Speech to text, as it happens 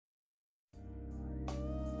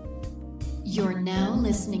You're now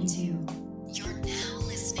listening to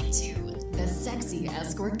the Sexy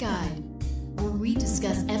Escort Guide, where we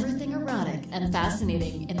discuss everything erotic and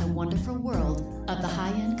fascinating in the wonderful world of the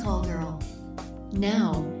high-end call girl.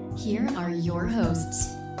 Now, here are your hosts,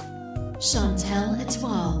 Chantel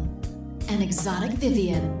Etoile and Exotic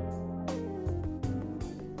Vivian.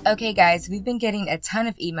 Okay, guys, we've been getting a ton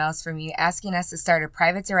of emails from you asking us to start a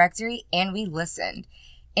private directory, and we listened.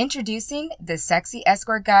 Introducing the Sexy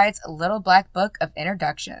Escort Guide's Little Black Book of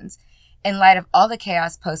Introductions. In light of all the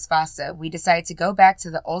chaos post-FOSTA, we decided to go back to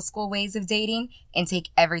the old school ways of dating and take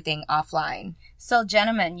everything offline. So,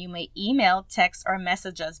 gentlemen, you may email, text, or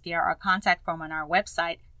message us via our contact form on our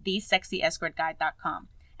website, thesexyescortguide.com.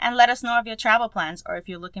 And let us know of your travel plans or if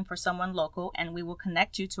you're looking for someone local, and we will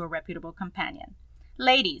connect you to a reputable companion.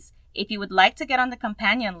 Ladies, if you would like to get on the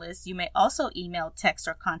companion list, you may also email, text,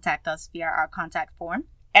 or contact us via our contact form.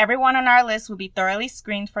 Everyone on our list will be thoroughly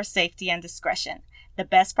screened for safety and discretion. The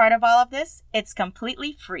best part of all of this, it's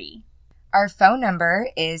completely free. Our phone number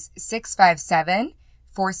is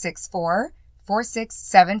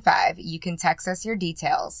 657-464-4675. You can text us your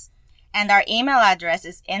details. And our email address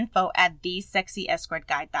is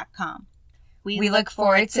info@thesexyescortguide.com. We look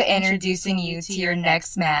forward to introducing you to your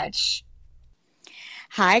next match.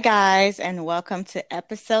 Hi, guys, and welcome to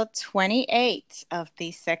episode 28 of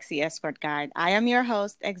the Sexy Escort Guide. I am your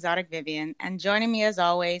host, Exotic Vivian, and joining me as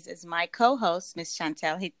always is my co-host, Miss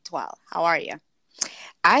Chantel Etoile. How are you?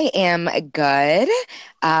 I am good,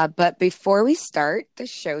 but before we start the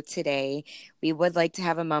show today, we would like to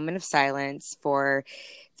have a moment of silence for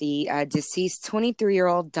the deceased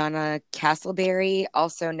 23-year-old Donna Castleberry,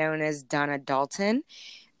 also known as Donna Dalton.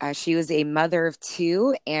 She was a mother of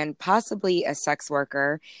two and possibly a sex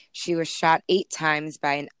worker. She was shot 8 times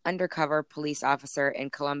by an undercover police officer in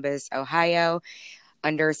Columbus, Ohio,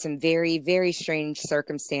 under some very, very strange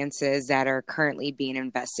circumstances that are currently being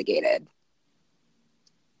investigated.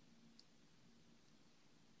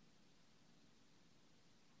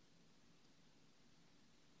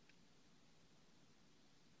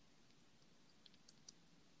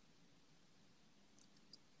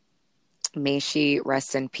 May she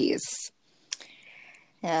rest in peace.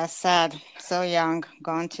 Yeah, sad. So young,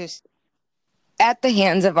 gone too. At the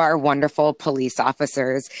hands of our wonderful police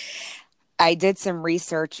officers. I did some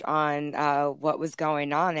research on what was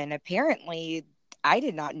going on, and apparently I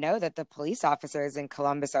did not know that the police officers in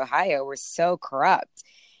Columbus, Ohio were so corrupt.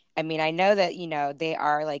 I mean, I know that, they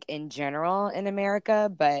are like in general in America,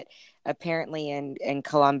 but apparently in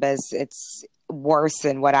Columbus, it's worse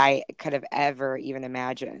than what I could have ever even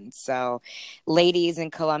imagined. So, ladies in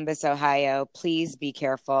Columbus, Ohio, please be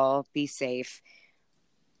careful, be safe.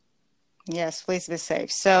 Yes, please be safe.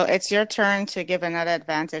 So it's your turn to give another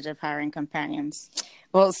advantage of hiring companions.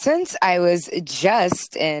 Well, since I was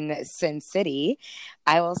just in Sin City,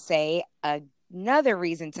 I will say another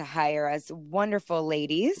reason to hire us wonderful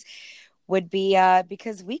ladies would be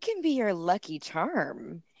because we can be your lucky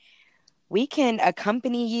charm. We can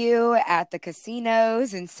accompany you at the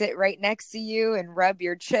casinos and sit right next to you and rub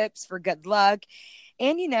your chips for good luck.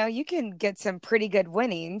 And, you can get some pretty good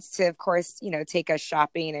winnings to, of course, take us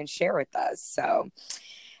shopping and share with us. So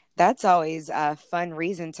that's always a fun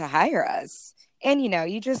reason to hire us. And,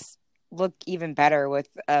 you just look even better with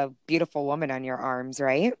a beautiful woman on your arms,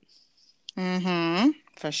 right? Mm-hmm,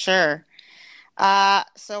 for sure.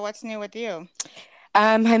 So what's new with you?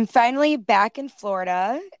 I'm finally back in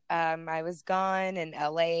Florida. I was gone in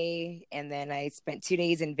LA, and then I spent 2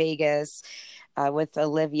 days in Vegas with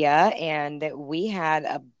Olivia, and we had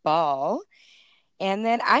a ball. And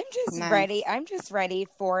then I'm just ready. I'm just ready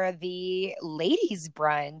for the ladies'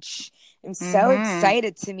 brunch. I'm so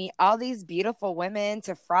excited to meet all these beautiful women,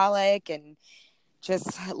 to frolic and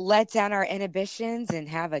just let down our inhibitions and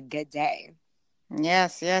have a good day.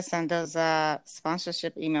 Yes, and those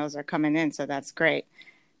sponsorship emails are coming in, so that's great.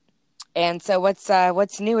 And so what's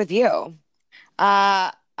new with you?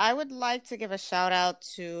 I would like to give a shout out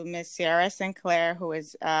to Miss Sierra Sinclair, who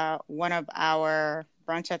is one of our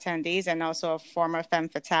brunch attendees and also a former femme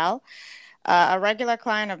fatale. A regular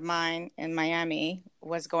client of mine in Miami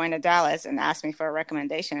was going to Dallas and asked me for a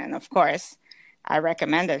recommendation, and of course, I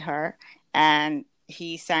recommended her, and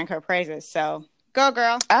he sang her praises. So. Go,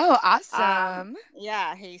 girl. Oh, awesome.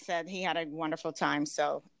 Yeah, he said he had a wonderful time.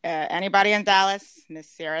 So anybody in Dallas, Miss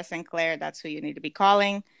Sierra Sinclair, that's who you need to be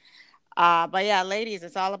calling. But yeah, ladies,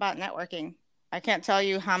 it's all about networking. I can't tell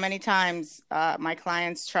you how many times my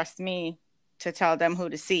clients trust me to tell them who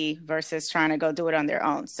to see versus trying to go do it on their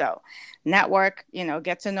own. So network,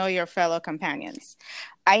 get to know your fellow companions.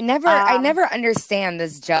 I never understand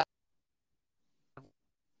this job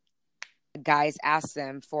guys ask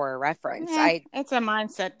them for a reference. It's a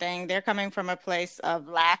mindset thing. They're coming from a place of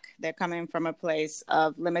lack. They're coming from a place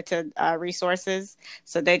of limited resources.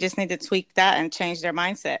 So they just need to tweak that and change their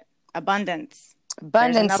mindset. Abundance,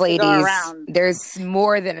 ladies. There's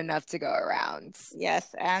more than enough to go around.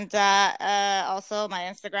 Yes. And also my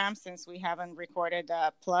Instagram, since we haven't recorded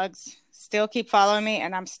plugs, still keep following me,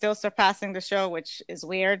 and I'm still surpassing the show, which is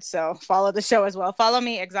weird. So follow the show as well. Follow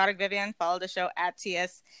me, Exotic Vivian. Follow the show at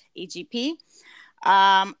TSEGP.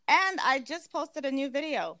 And I just posted a new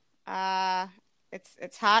video.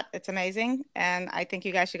 It's hot. It's amazing. And I think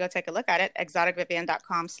you guys should go take a look at it.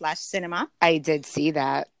 exoticvivian.com/cinema. I did see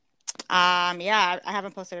that. Yeah, I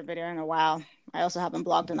haven't posted a video in a while. I also haven't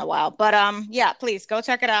blogged in a while, but yeah, please go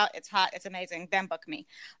check it out. It's hot. It's amazing. Then book me.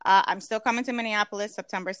 I'm still coming to Minneapolis,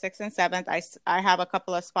 September 6th and 7th. I have a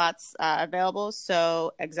couple of spots available.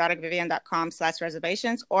 So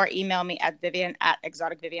exoticvivian.com/reservations, or email me at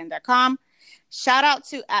vivian@exoticvivian.com. Shout out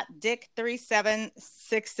to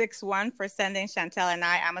 @Dick37661 for sending Chantel and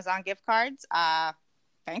I Amazon gift cards.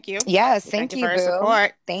 Thank you. Yes, thank you for your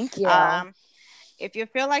support. Thank you. If you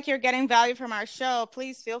feel like you're getting value from our show,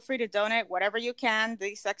 please feel free to donate whatever you can.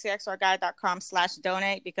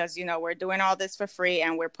 thesexyescortguide.com/donate, because, you know, we're doing all this for free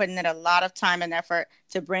and we're putting in a lot of time and effort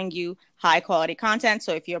to bring you high quality content.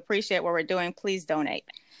 So if you appreciate what we're doing, please donate.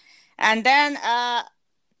 And then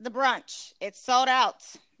the brunch, it's sold out.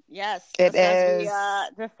 Yes, it is.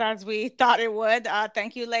 Just as we thought it would.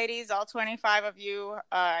 Thank you, ladies, all 25 of you,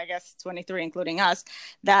 I guess 23, including us,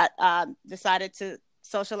 that decided to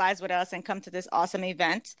socialize with us and come to this awesome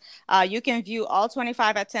event. You can view all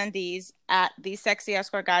 25 attendees at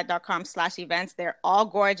thesexyescortguide.com/events. They're all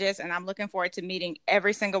gorgeous, and I'm looking forward to meeting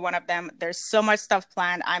every single one of them. There's so much stuff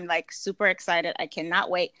planned. I'm like super excited. I cannot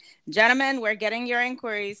wait. Gentlemen, we're getting your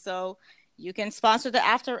inquiries, so you can sponsor the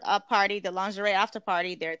after party, the lingerie after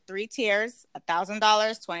party. There are 3 tiers: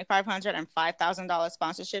 $1,000, $2,500, and $5,000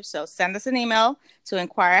 sponsorship. So send us an email to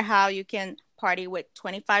inquire how you can party with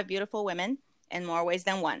 25 beautiful women in more ways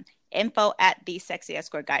than one.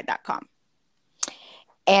 info@thesexyescortguide.com.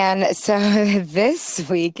 And so this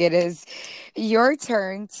week it is your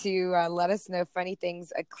turn to let us know funny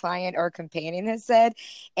things a client or companion has said.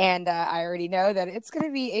 And I already know that it's going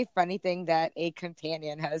to be a funny thing that a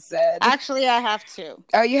companion has said. Actually, I have 2.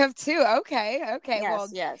 Oh, you have 2? Okay. Yes, well,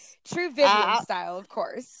 yes. True Vivian style, of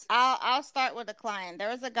course. I'll start with the client. There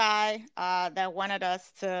was a guy that wanted us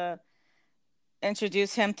to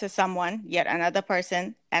introduce him to someone, yet another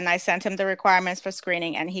person, and I sent him the requirements for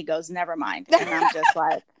screening, and he goes, never mind. And I'm just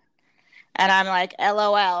like, and I'm like,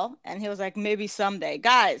 LOL. And he was like, maybe someday.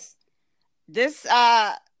 Guys, this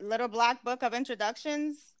little black book of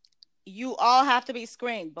introductions, you all have to be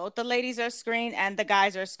screened. Both the ladies are screened and the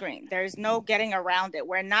guys are screened. There's no getting around it.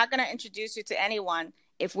 We're not going to introduce you to anyone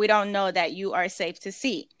if we don't know that you are safe to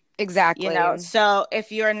see. Exactly. You know, so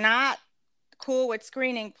if you're not cool with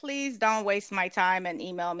screening, please don't waste my time and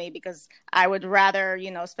email me, because I would rather,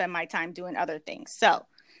 you know, spend my time doing other things. So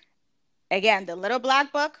again, the little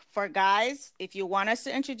black book for guys, if you want us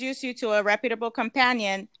to introduce you to a reputable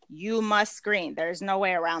companion, you must screen. There's no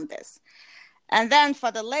way around this. And then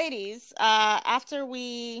for the ladies, after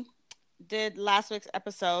we did last week's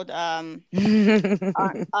episode on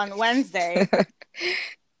Wednesday,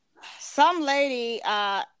 some lady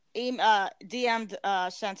DM'd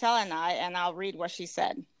Chantel and I, and I'll read what she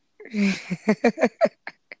said.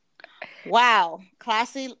 Wow,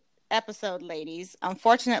 classy episode, ladies.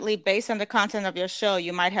 Unfortunately, based on the content of your show,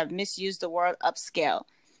 you might have misused the word upscale.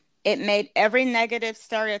 It made every negative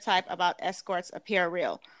stereotype about escorts appear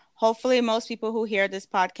real. Hopefully, most people who hear this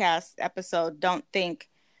podcast episode don't think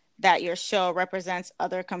that your show represents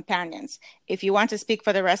other companions. If you want to speak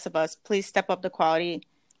for the rest of us, please step up the quality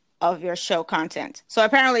of your show content. So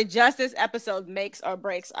apparently just this episode makes or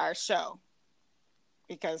breaks our show,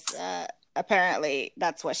 because apparently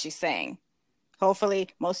that's what she's saying. Hopefully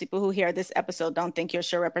most people who hear this episode don't think your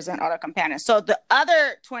show represent other companions. So the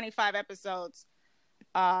other 25 episodes,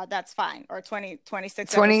 that's fine. Or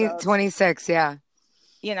 26 episodes. 26, yeah.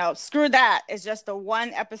 You know, screw that. It's just the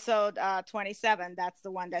one episode 27. That's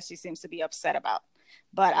the one that she seems to be upset about.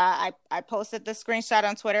 But I posted the screenshot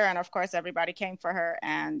on Twitter, and of course everybody came for her,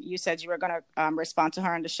 and you said you were going to respond to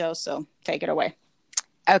her on the show, so take it away.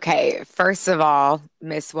 Okay, first of all,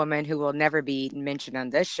 Miss Woman, who will never be mentioned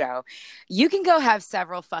on this show, you can go have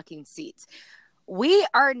several fucking seats. We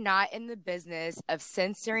are not in the business of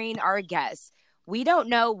censoring our guests. We don't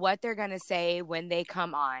know what they're going to say when they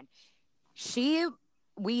come on.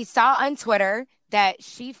 We saw on Twitter that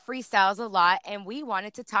she freestyles a lot, and we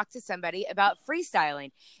wanted to talk to somebody about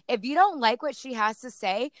freestyling. If you don't like what she has to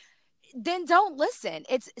say, then don't listen.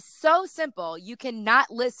 It's so simple. You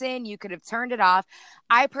cannot listen. You could have turned it off.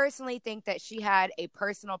 I personally think that she had a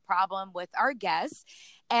personal problem with our guests,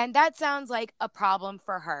 and that sounds like a problem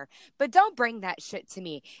for her. But don't bring that shit to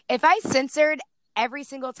me. If I censored every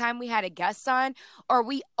single time we had a guest on, or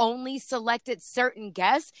we only selected certain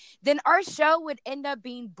guests, then our show would end up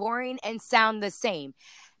being boring and sound the same.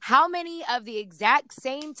 How many of the exact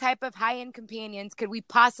same type of high-end companions could we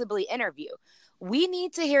possibly interview? We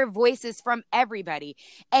need to hear voices from everybody.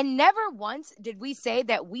 And never once did we say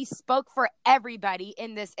that we spoke for everybody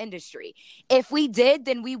in this industry. If we did,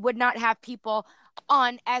 then we would not have people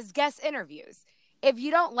on as guest interviews. If you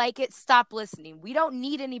don't like it, stop listening. We don't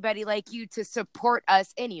need anybody like you to support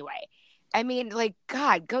us anyway. I mean, like,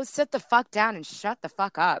 God, go sit the fuck down and shut the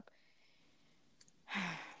fuck up.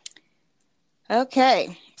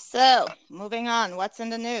 Okay, so moving on. What's in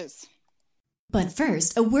the news? But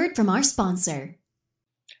first, a word from our sponsor.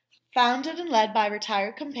 Founded and led by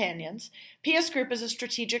retired companions, PS Group is a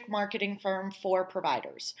strategic marketing firm for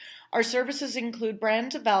providers. Our services include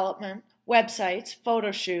brand development, websites,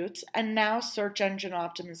 photo shoots, and now search engine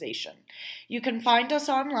optimization. You can find us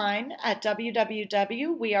online at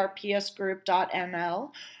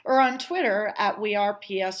www.wearepsgroup.nl or on Twitter at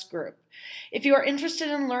wearepsgroup. If you are interested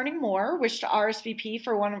in learning more or wish to RSVP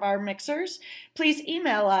for one of our mixers, please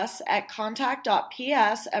email us at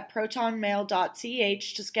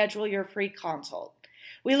contact.ps@protonmail.ch to schedule your free consult.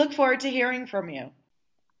 We look forward to hearing from you.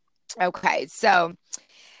 Okay, so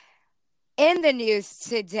in the news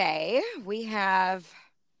today, we have,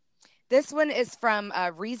 this one is from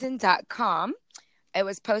reason.com. It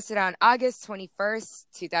was posted on August 21st,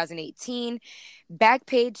 2018.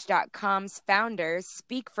 Backpage.com's founders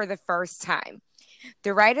speak for the first time.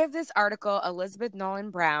 The writer of this article, Elizabeth Nolan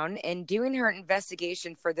Brown, in doing her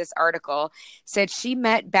investigation for this article, said she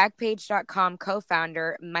met Backpage.com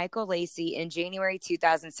co-founder Michael Lacey in January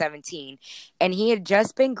 2017, and he had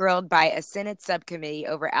just been grilled by a Senate subcommittee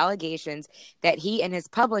over allegations that he and his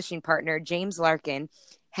publishing partner, James Larkin,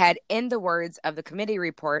 had, in the words of the committee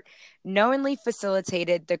report, knowingly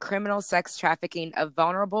facilitated the criminal sex trafficking of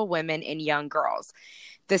vulnerable women and young girls.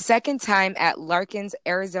 The second time at Larkin's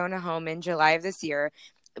Arizona home in July of this year,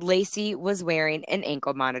 Lacey was wearing an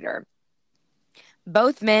ankle monitor.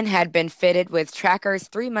 Both men had been fitted with trackers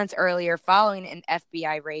 3 months earlier following an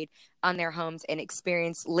FBI raid on their homes and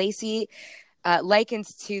experienced Lacey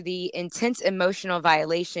likens to the intense emotional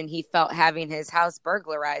violation he felt having his house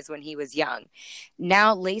burglarized when he was young.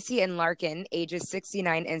 Now, Lacey and Larkin, ages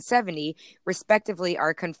 69 and 70, respectively,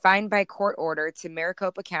 are confined by court order to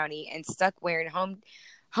Maricopa County and stuck wearing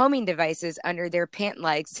homing devices under their pant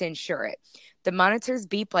legs to ensure it. The monitors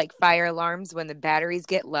beep like fire alarms when the batteries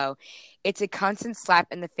get low. It's a constant slap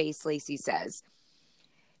in the face, Lacey says.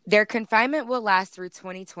 Their confinement will last through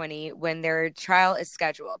 2020 when their trial is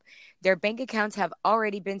scheduled. Their bank accounts have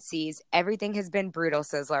already been seized. Everything has been brutal,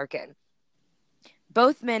 says Larkin.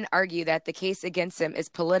 Both men argue that the case against them is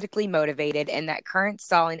politically motivated and that current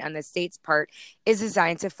stalling on the state's part is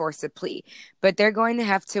designed to force a plea. But they're going to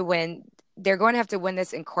have to win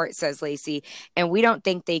this in court, says Lacey, and we don't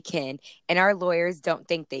think they can, and our lawyers don't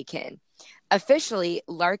think they can. Officially,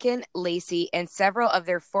 Larkin, Lacey, and several of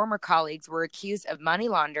their former colleagues were accused of money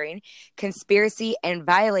laundering, conspiracy, and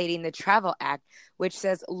violating the Travel Act, which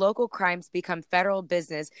says local crimes become federal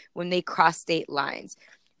business when they cross state lines.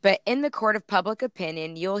 But in the court of public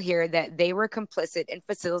opinion, you'll hear that they were complicit in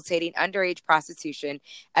facilitating underage prostitution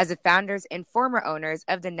as the founders and former owners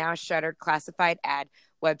of the now shuttered classified ad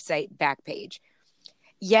website Backpage.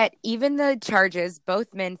 Yet, even the charges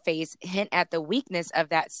both men face hint at the weakness of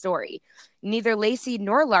that story. Neither Lacey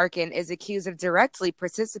nor Larkin is accused of directly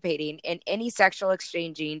participating in any sexual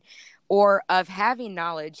exchanging or of having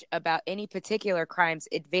knowledge about any particular crimes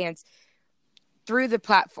advanced through the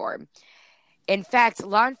platform. In fact,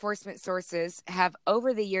 law enforcement sources have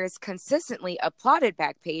over the years consistently applauded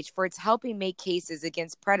Backpage for its helping make cases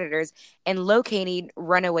against predators and locating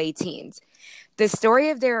runaway teens. The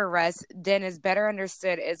story of their arrest then is better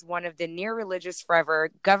understood as one of the near religious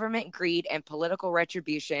fervor, government greed, and political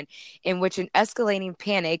retribution in which an escalating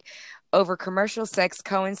panic over commercial sex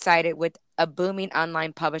coincided with a booming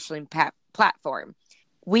online publishing platform.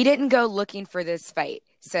 We didn't go looking for this fight,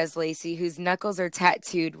 says Lacey, whose knuckles are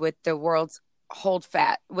tattooed with the words hold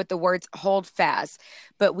fast,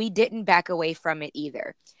 but we didn't back away from it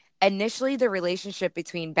either. Initially, the relationship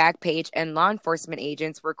between Backpage and law enforcement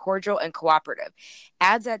agents were cordial and cooperative.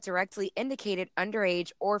 Ads that directly indicated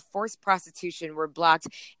underage or forced prostitution were blocked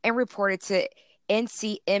and reported to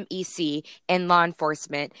NCMEC and law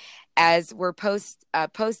enforcement as were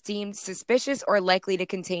posts deemed suspicious or likely to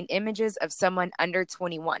contain images of someone under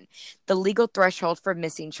 21, the legal threshold for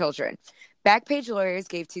missing children. Backpage lawyers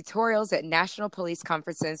gave tutorials at national police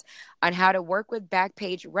conferences on how to work with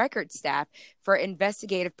Backpage record staff for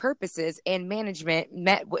investigative purposes, and management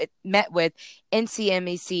met with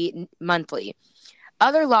NCMEC monthly.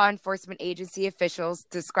 Other law enforcement agency officials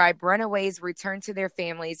describe runaways returned to their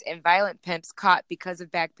families and violent pimps caught because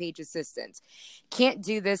of Backpage assistance. Can't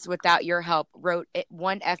do this without your help, wrote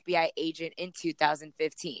one FBI agent in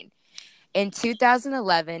 2015. In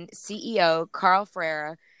 2011, CEO Carl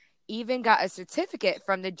Ferreira even got a certificate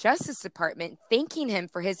from the Justice Department thanking him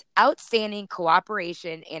for his outstanding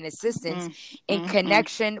cooperation and assistance in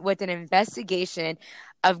connection with an investigation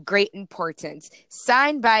of great importance,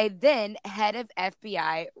 signed by then head of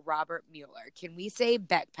FBI Robert Mueller. Can we say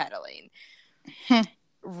backpedaling?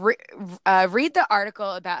 Read the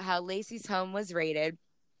article about how Laci's home was raided.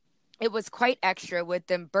 It was quite extra, with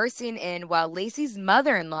them bursting in while Laci's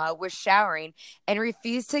mother-in-law was showering and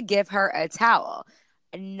refused to give her a towel.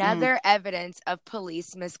 Another evidence of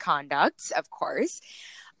police misconduct, of course.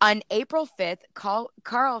 On April 5th,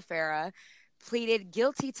 Carl Ferreira pleaded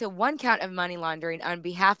guilty to one count of money laundering on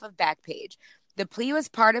behalf of Backpage. The plea was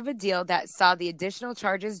part of a deal that saw the additional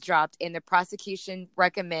charges dropped, and the prosecution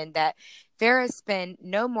recommend that Ferreira spend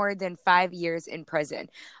no more than 5 years in prison.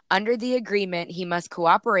 Under the agreement, he must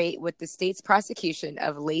cooperate with the state's prosecution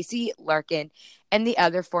of Laci, Larkin, and the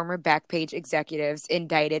other former Backpage executives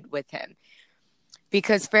indicted with him.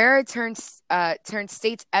 Because Ferreira turned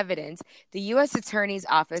state's evidence, the U.S. Attorney's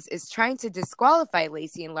Office is trying to disqualify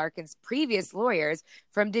Laci and Larkin's previous lawyers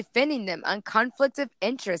from defending them on conflict of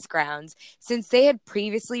interest grounds, since they had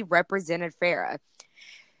previously represented Ferreira.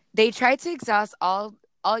 They tried to exhaust all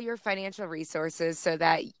your financial resources so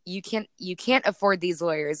that you can't afford these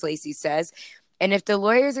lawyers, Laci says. And if the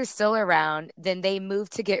lawyers are still around, then they move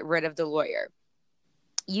to get rid of the lawyer.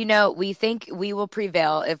 You know, we think we will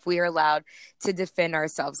prevail if we are allowed to defend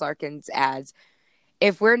ourselves, Larkins adds.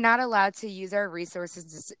 If we're not allowed to use our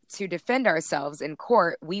resources to defend ourselves in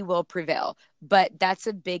court, we will prevail. But that's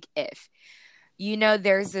a big if. You know,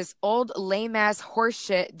 there's this old lame-ass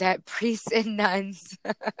horseshit that priests and nuns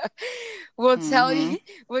will tell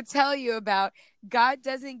you about. God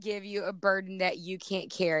doesn't give you a burden that you can't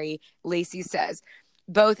carry, Laci says.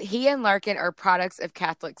 Both he and Larkin are products of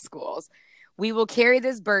Catholic schools. We will carry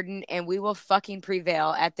this burden and we will fucking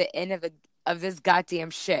prevail at the end of this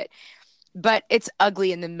goddamn shit. But it's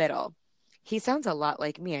ugly in the middle. He sounds a lot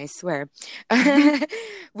like me, I swear.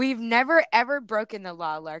 We've never, ever broken the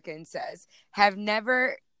law, Larkin says.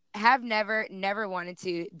 Never wanted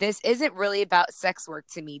to. This isn't really about sex work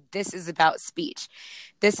to me. This is about speech.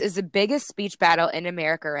 This is the biggest speech battle in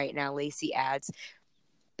America right now, Laci adds.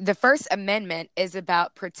 The First Amendment is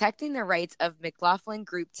about protecting the rights of McLaughlin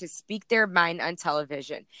Group to speak their mind on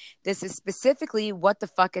television. This is specifically what the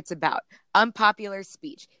fuck it's about. Unpopular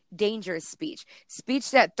speech, dangerous speech, speech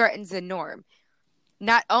that threatens the norm.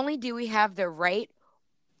 Not only do we have the right,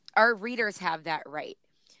 our readers have that right.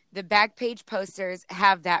 The Backpage posters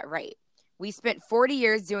have that right. We spent 40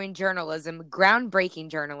 years doing journalism, groundbreaking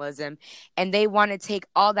journalism, and they want to take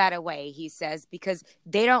all that away, he says, because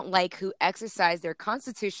they don't like who exercise their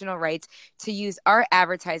constitutional rights to use our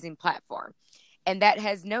advertising platform. And that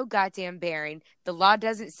has no goddamn bearing. The law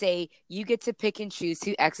doesn't say you get to pick and choose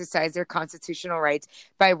who exercise their constitutional rights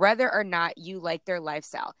by whether or not you like their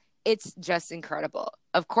lifestyle. It's just incredible.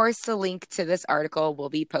 Of course, the link to this article will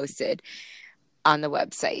be posted on the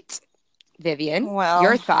website. Vivian,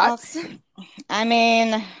 your thoughts? I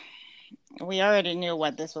mean, we already knew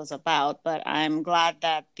what this was about, but I'm glad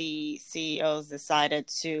that the CEOs decided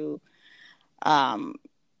to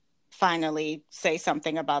finally say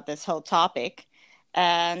something about this whole topic.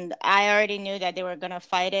 And I already knew that they were going to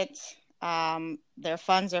fight it. Their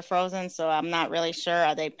funds are frozen, so I'm not really sure.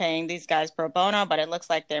 Are they paying these guys pro bono? But it looks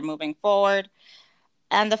like they're moving forward.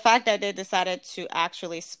 And the fact that they decided to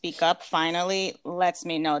actually speak up finally lets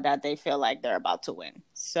me know that they feel like they're about to win.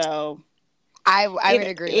 So I would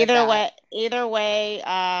agree with that. Either way,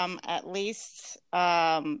 at least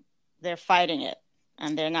they're fighting it.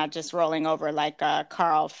 And they're not just rolling over like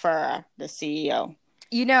Carl Ferreira, the CEO.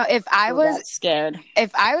 You know, if I was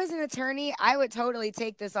an attorney, I would totally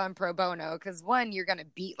take this on pro bono because, one, you're going to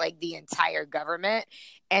beat like the entire government,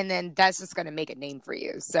 and then that's just going to make a name for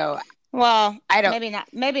you. So, well, I don't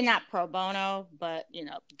maybe not pro bono, but you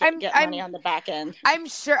know, get money on the back end. I'm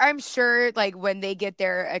sure like when they get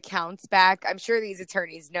their accounts back, I'm sure these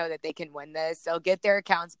attorneys know that they can win this. They'll get their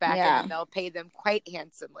accounts back and then they'll pay them quite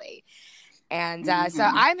handsomely. And so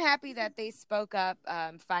I'm happy that they spoke up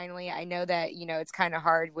finally. I know that, it's kind of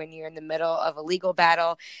hard when you're in the middle of a legal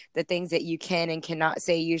battle, the things that you can and cannot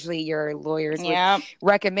say. Usually your lawyers would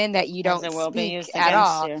recommend that you don't speak at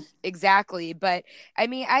all. You. Exactly. But I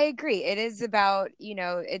mean, I agree. It is about,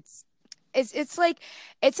 it's like,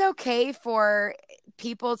 it's okay for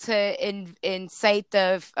people to incite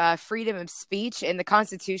the freedom of speech in the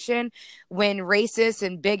Constitution when racists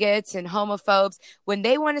and bigots and homophobes, when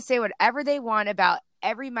they want to say whatever they want about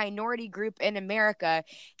every minority group in America,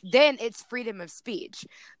 then it's freedom of speech.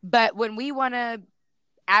 But when we want to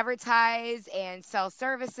advertise and sell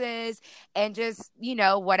services and just,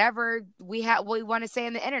 whatever we want to say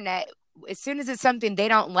on the internet, as soon as it's something they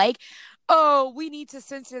don't like, oh, we need to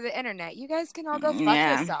censor the internet. You guys can all go fuck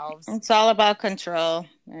yourselves. It's all about control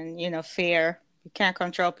and, fear. You can't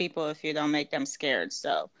control people if you don't make them scared.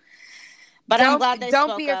 So, but I'm glad they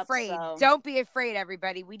don't be spoke afraid. Up, so. Don't be afraid,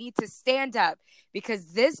 everybody. We need to stand up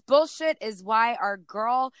because this bullshit is why our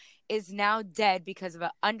girl is now dead because of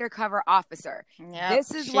an undercover officer. Yep.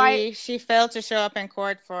 This is why she failed to show up in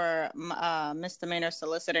court for misdemeanor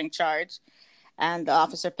soliciting charge, and the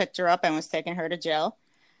officer picked her up and was taking her to jail.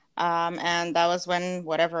 And that was when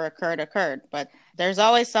whatever occurred. But there's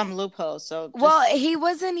always some loopholes. So he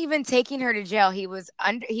wasn't even taking her to jail. He was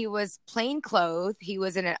plain clothed. He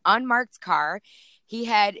was in an unmarked car. He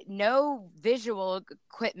had no visual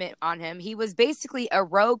equipment on him. He was basically a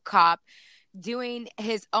rogue cop doing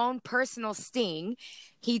his own personal sting.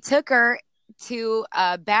 He took her to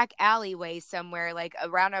a back alleyway somewhere, like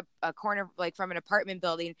around a corner, like from an apartment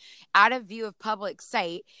building, out of view of public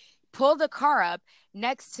sight. Pull the car up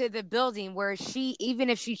next to the building where even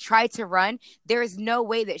if she tried to run, there is no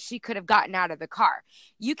way that she could have gotten out of the car.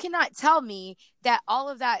 You cannot tell me that all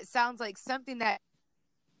of that sounds like something that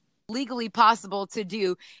legally possible to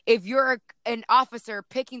do if you're an officer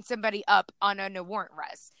picking somebody up on a warrant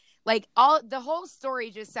arrest. Like the whole story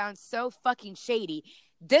just sounds so fucking shady.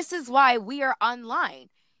 This is why we are online.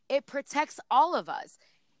 It protects all of us.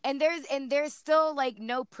 And there's still like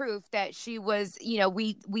no proof that she was,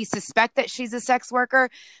 we suspect that she's a sex worker,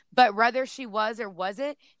 but whether she was or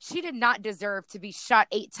wasn't, she did not deserve to be shot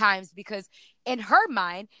 8 times because in her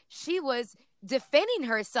mind, she was defending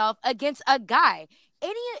herself against a guy.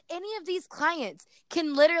 Any of these clients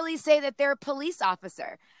can literally say that they're a police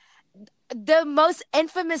officer. The most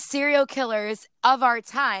infamous serial killers of our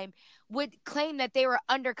time would claim that they were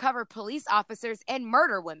undercover police officers and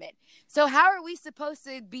murder women. So how are we supposed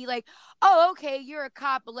to be like, oh, okay, you're a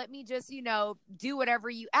cop, but let me just, do whatever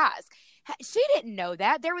you ask? She didn't know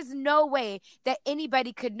that. There was no way that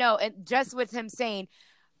anybody could know. And just with him saying,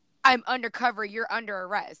 I'm undercover, you're under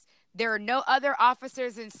arrest. There are no other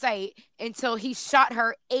officers in sight until he shot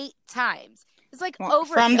her 8 times. It's like overkill.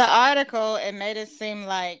 From the article, it made it seem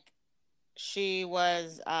like she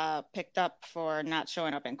was picked up for not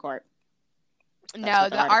showing up in court. No,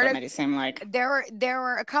 the article made it seem like there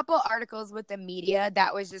were a couple articles with the media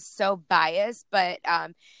that was just so biased, but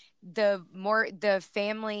the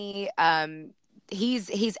family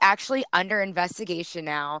he's actually under investigation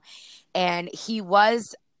now, and he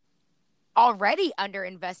was already under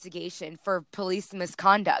investigation for police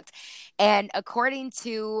misconduct. And according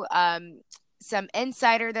to some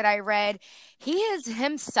insider that I read, he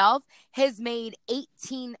has made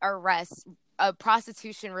 18 arrests,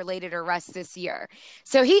 prostitution-related arrests this year.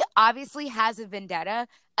 So he obviously has a vendetta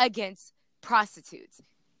against prostitutes.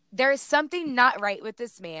 There is something not right with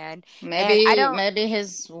this man. Maybe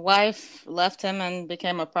his wife left him and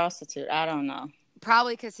became a prostitute. I don't know.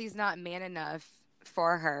 Probably because he's not man enough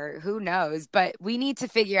for her. Who knows? But we need to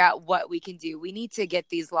figure out what we can do. We need to get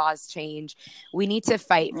these laws changed. We need to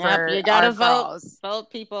fight for you gotta our vote. girls.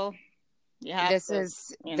 Vote, people. This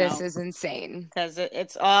is insane. Because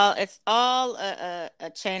it's all a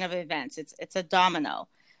chain of events. It's a domino.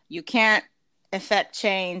 You can't affect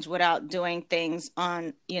change without doing things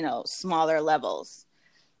on smaller levels.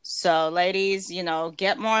 So ladies,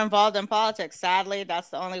 get more involved in politics. Sadly, that's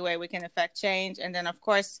the only way we can affect change. And then of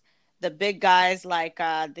course the big guys like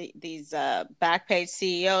these backpage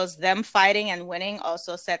CEOs, them fighting and winning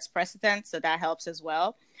also sets precedent. So that helps as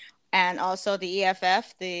well. And also the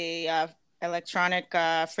EFF, the Electronic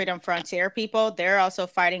Freedom Frontier people, they're also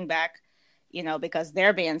fighting back, because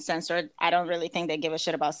they're being censored. I don't really think they give a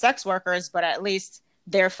shit about sex workers, but at least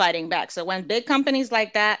they're fighting back. So when big companies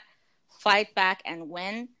like that fight back and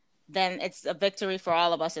win, then it's a victory for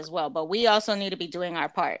all of us as well. But we also need to be doing our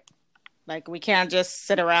part. Like, we can't just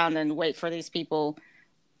sit around and wait for these people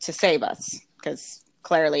to save us, because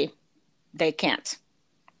clearly they can't.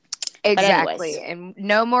 Exactly. anyways, And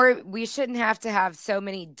no more, we shouldn't have to have so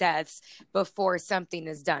many deaths before something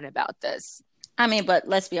is done about this. I mean, but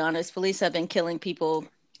let's be honest, police have been killing people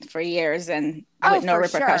for years and Oh, with no for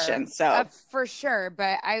sure. repercussions. So For sure.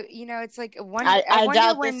 But it's like, I I wonder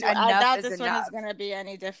doubt when I enough doubt is this one is enough. going to be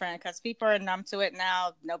any different because people are numb to it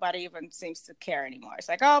now. Nobody even seems to care anymore. It's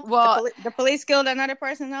like, oh, Well, the police killed another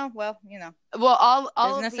person. No, well,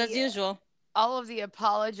 all business as usual. All of the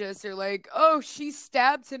apologists are like, oh, she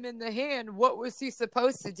stabbed him in the hand. What was he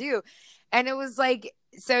supposed to do? And it was like,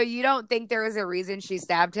 so you don't think there was a reason she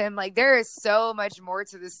stabbed him? Like, there is so much more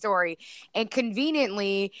to the story. And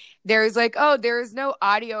conveniently, there's like, oh, there is no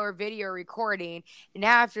audio or video recording.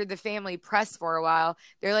 Now, after the family pressed for a while,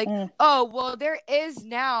 they're like, oh, well, there is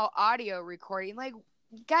now audio recording. Like,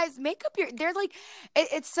 guys, make up they're like,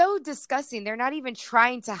 it's so disgusting. They're not even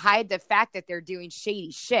trying to hide the fact that they're doing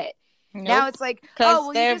shady shit. Nope. Now it's like, oh,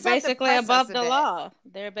 well, they're you just basically above the law.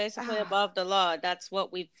 They're basically above the law. That's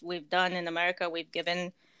what we've done in America. We've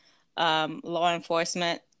given law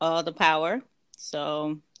enforcement all the power.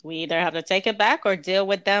 So we either have to take it back or deal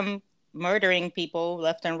with them murdering people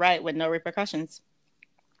left and right with no repercussions.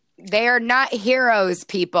 They are not heroes,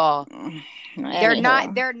 people. They're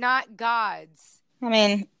not gods. I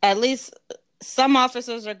mean, at least some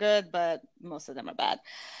officers are good, but most of them are bad.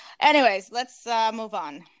 Anyways, let's move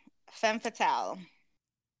on. Femme fatale.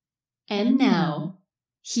 And now,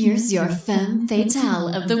 here's your femme fatale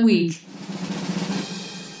of the week.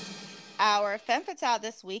 Our femme fatale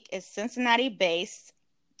this week is Cincinnati-based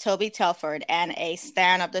Toby Telford and a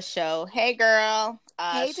stan of the show. Hey, girl.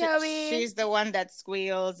 Hey, Toby. She's the one that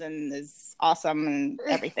squeals and is awesome and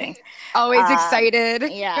everything. Always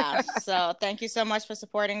excited. Yeah. So thank you so much for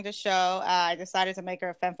supporting the show. I decided to make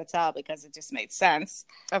her a femme fatale because it just made sense.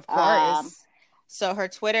 Of course. So her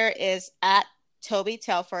Twitter is at Toby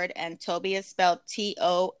Telford, and Toby is spelled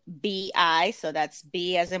Tobi. So that's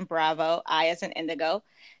B as in Bravo, I as in Indigo,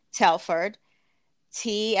 Telford,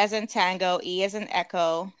 T as in Tango, E as in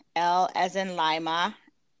Echo, L as in Lima,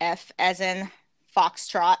 F as in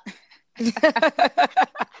Foxtrot,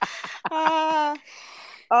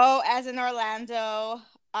 O as in Orlando,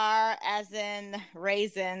 R as in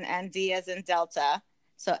Raisin, and D as in Delta.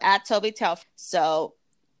 So at Toby Telford. So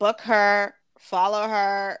book her, follow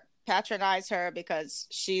her, patronize her because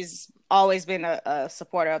she's always been a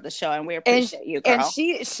supporter of the show, and we appreciate you, girl. And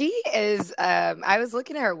she is I was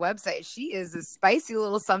looking at her website. She is a spicy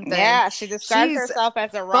little something. Yeah, she describes herself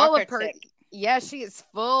as a rocker chick. Yeah, she is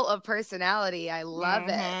full of personality. I love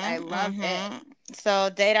it. I love it. So,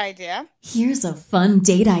 date idea. Here's a fun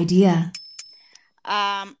date idea.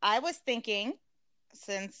 I was thinking,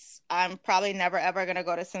 since I'm probably never ever gonna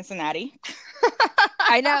go to Cincinnati.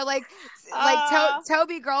 I know,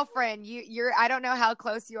 Toby, girlfriend, you're. I don't know how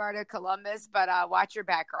close you are to Columbus, but watch your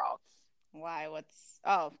back, girl. Why?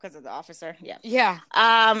 Because of the officer. Yeah. Yeah.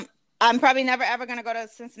 I'm probably never ever gonna go to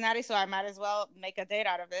Cincinnati, so I might as well make a date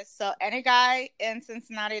out of this. So any guy in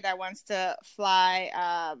Cincinnati that wants to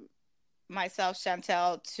fly myself,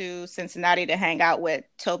 Chantel, to Cincinnati to hang out with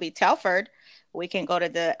Toby Telford, we can go to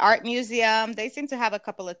the art museum. They seem to have a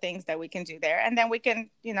couple of things that we can do there, and then we can,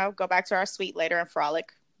 go back to our suite later and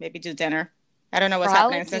frolic. Maybe do dinner. I don't know what's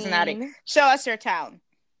happening in Cincinnati. Show us your town.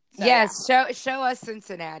 So, yes, yeah. Show us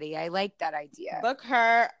Cincinnati. I like that idea. Book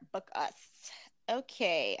her, book us.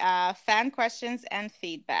 Okay, fan questions and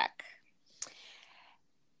feedback.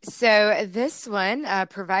 So this one,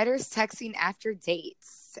 providers texting after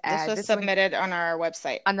dates. This was submitted on our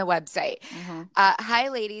website. On the website. Mm-hmm. Hi,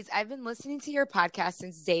 ladies. I've been listening to your podcast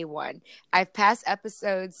since day one. I've passed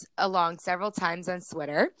episodes along several times on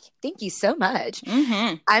Twitter. Thank you so much.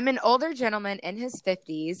 Mm-hmm. I'm an older gentleman in his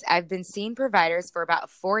 50s. I've been seeing providers for about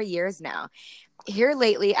 4 years now. Here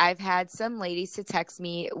lately, I've had some ladies to text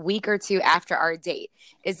me a week or two after our date.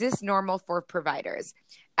 Is this normal for providers?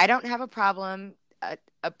 I don't have a problem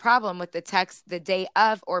with the text the day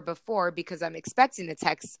of or before because I'm expecting the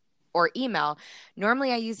text or email.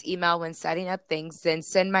 Normally, I use email when setting up things, then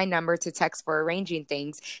send my number to text for arranging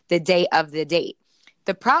things the day of the date.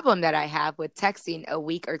 The problem that I have with texting a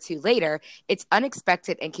week or two later, it's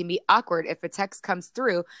unexpected and can be awkward if a text comes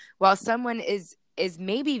through while someone is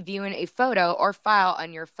maybe viewing a photo or file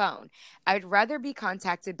on your phone. I would rather be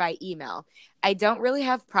contacted by email. I don't really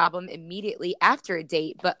have problem immediately after a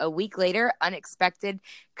date, but a week later, unexpected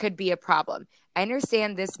could be a problem. I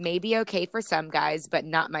understand this may be okay for some guys, but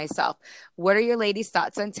not myself. What are your ladies'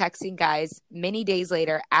 thoughts on texting guys many days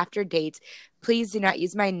later after dates? Please do not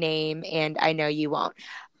use my name, and I know you won't.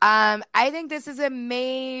 I think this is a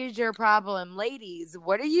major problem. Ladies,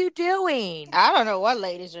 what are you doing? I don't know what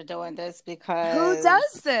ladies are doing this because... Who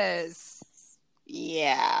does this?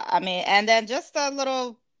 Yeah, I mean, and then just a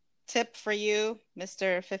little tip for you,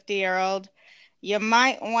 Mr. 50-year-old. You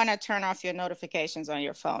might want to turn off your notifications on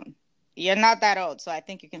your phone. You're not that old, so I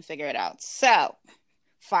think you can figure it out. So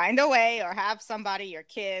find a way or have somebody, your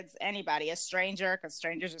kids, anybody, a stranger, because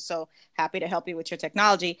strangers are so happy to help you with your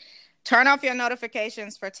technology. Turn off your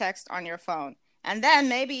notifications for text on your phone. And then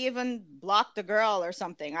maybe even block the girl or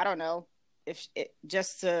something. I don't know if it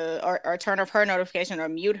just or turn off her notification or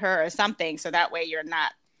mute her or something. So that way you're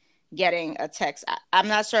not getting a text. I'm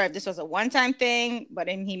not sure if this was a one-time thing, but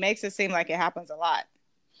he makes it seem like it happens a lot.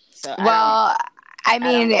 So Well, I I don't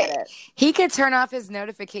mean, get it. he could turn off his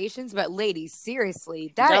notifications, but ladies,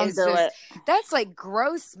 seriously, Don't do it. that's like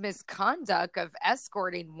gross misconduct of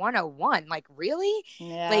escorting 101. Like, really?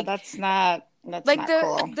 Yeah, Like, that's not like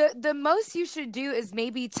cool. the most you should do is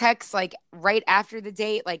maybe text like right after the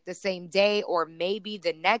date, like the same day or maybe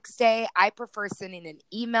the next day. I prefer sending an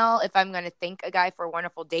email. If I'm going to thank a guy for a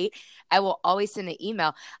wonderful date, I will always send an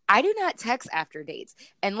email. I do not text after dates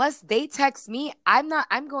unless they text me. I'm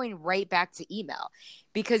going right back to email,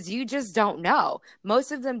 because you just don't know.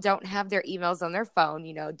 Most of them don't have their emails on their phone.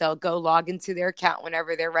 You know, they'll go log into their account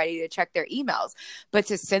whenever they're ready to check their emails. But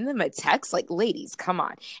to send them a text, like, ladies, come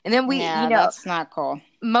on. And then Yeah, that's not cool.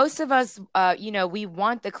 most of us, we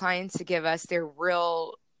want the clients to give us their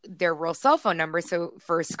real cell phone number, so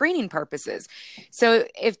for screening purposes. So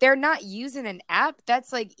if they're not using an app,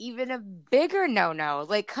 that's like even a bigger no.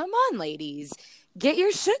 Like, come on, ladies, get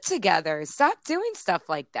your shit together. Stop doing stuff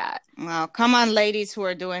like that. Well, come on, ladies who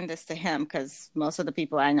are doing this to him, because most of the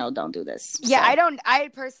people I know don't do this. Yeah, so. I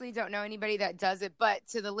personally don't know anybody that does it, but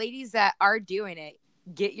to the ladies that are doing it,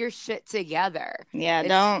 get your shit together. Yeah, It's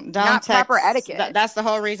don't not text. proper etiquette. That's the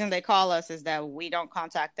whole reason they call us, is that we don't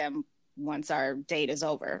contact them once our date is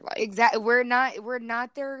over. Like, exactly, we're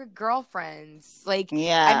not their girlfriends. Like,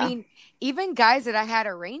 yeah, I mean, even guys that I had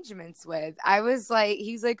arrangements with, I was like,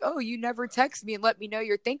 he's like, oh, you never text me and let me know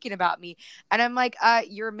you're thinking about me. And I'm like,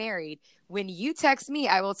 you're married. When you text me,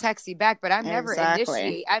 I will text you back, but I'm never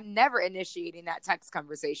exactly. initiating that text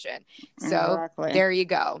conversation. So Exactly. there you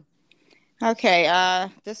go. Okay,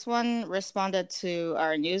 this one responded to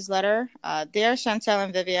our newsletter. Dear Chantel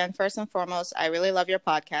and Vivian, first and foremost, I really love your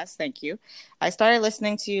podcast. Thank you. I started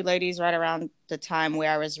listening to you ladies right around the time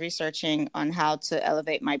where I was researching on how to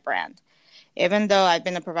elevate my brand. Even though I've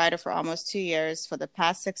been a provider for almost 2 years, for the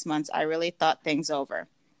past 6 months, I really thought things over.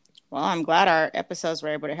 Well, I'm glad our episodes were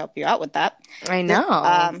able to help you out with that. I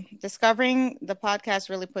know. Discovering the podcast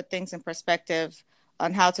really put things in perspective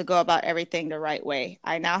on how to go about everything the right way.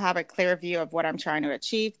 I now have a clear view of what I'm trying to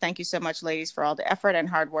achieve. Thank you so much, ladies, for all the effort and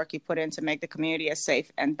hard work you put in to make the community a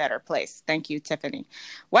safe and better place. Thank you, Tiffany.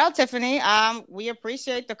 Well, Tiffany, we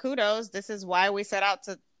appreciate the kudos. This is why we set out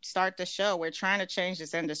to start the show. We're trying to change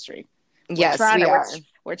this industry. Yes, we are.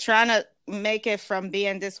 We're trying to make it from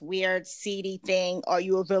being this weird, seedy thing, are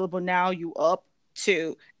you available now, you up,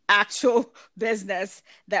 to actual business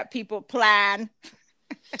that people plan.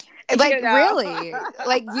 Like, really,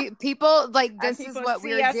 like, people like, this is what see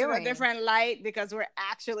we're us doing. in a different light because we're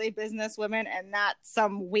actually business women and not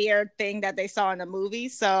some weird thing that they saw in the movie.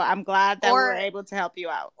 So I'm glad that we were able to help you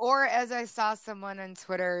out. Or, as I saw someone on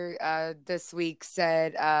Twitter this week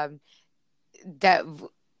said, that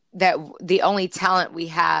the only talent we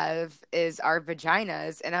have is our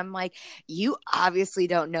vaginas. And I'm like, you obviously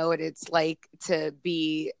don't know what it's like to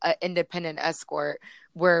be an independent escort,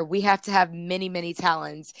 where we have to have many, many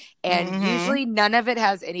talents. And usually none of it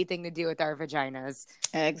has anything to do with our vaginas.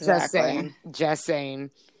 Exactly. Just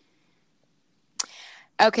saying.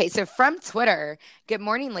 Okay, so from Twitter, good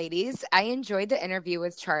morning, ladies. I enjoyed the interview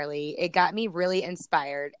with Charlie. It got me really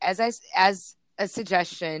inspired. As a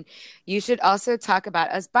suggestion, you should also talk about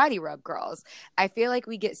us body rub girls. I feel like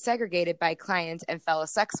we get segregated by clients and fellow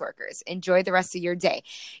sex workers. Enjoy the rest of your day.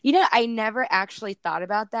 You know, I never actually thought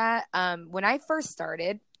about that. When I first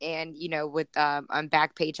started, and with on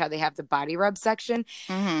Backpage, how they have the body rub section,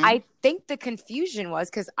 I think the confusion was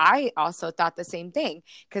because I also thought the same thing,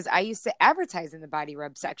 because I used to advertise in the body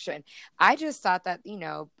rub section. I just thought that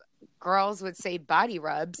girls would say body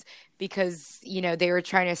rubs because they were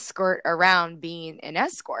trying to skirt around being an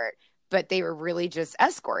escort, but they were really just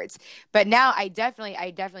escorts. But now I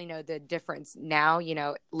definitely know the difference now,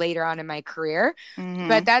 later on in my career.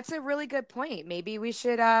 But that's a really good point. Maybe we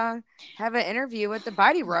should have an interview with the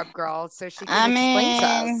body rub girl so she can explain to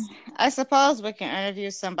us. I suppose we can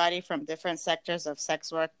interview somebody from different sectors of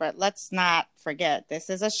sex work, but let's not forget,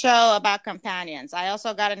 this is a show about companions. I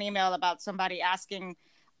also got an email about somebody asking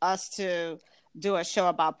us to do a show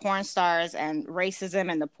about porn stars and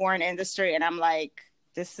racism in the porn industry, and I'm like,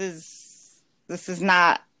 this is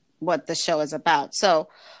not what the show is about. So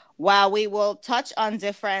while we will touch on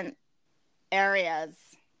different areas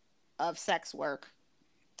of sex work,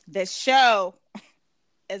 this show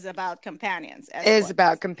is about companions. Is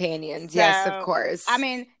about companions. Yes, of course. I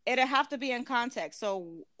mean, it'd have to be in context. So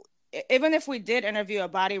even if we did interview a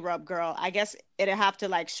body rub girl, I guess it'd have to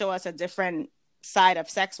like show us a different side of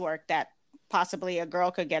sex work that possibly a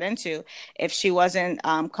girl could get into if she wasn't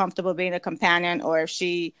comfortable being a companion, or if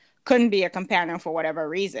she couldn't be a companion for whatever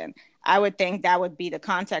reason. I would think that would be the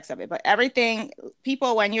context of it. But everything,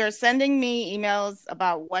 people, when you're sending me emails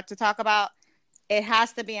about what to talk about, it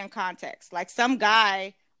has to be in context. Like some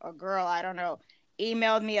guy or girl, I don't know,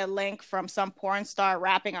 emailed me a link from some porn star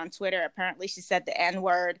rapping on Twitter. Apparently she said the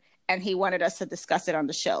N-word, and he wanted us to discuss it on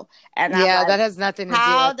the show. And yeah, like, that has nothing to do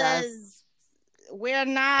with us. We're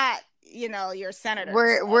not, your senators.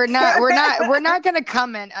 We're not going to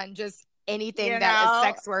comment on just anything that a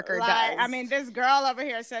sex worker does. I mean, this girl over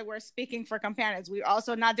here said we're speaking for companions. We're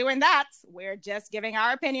also not doing that. We're just giving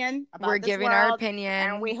our opinion about We're this giving world, our opinion,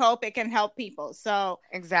 and we hope it can help people. So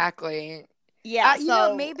exactly.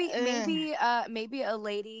 Yeah, maybe a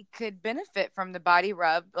lady could benefit from the body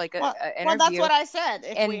rub, like an interview. Well, that's what I said.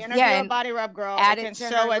 If we interview a body rub girl, it can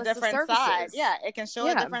show a different side. Yeah, it can show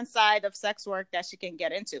a different side of sex work that she can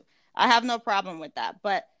get into. I have no problem with that.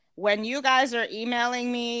 But when you guys are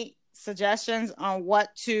emailing me suggestions on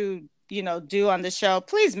what to, do on the show,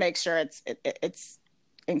 please make sure it's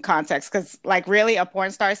in context. Because, like, really, a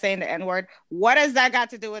porn star saying the N-word, what has that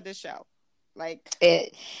got to do with the show? Like,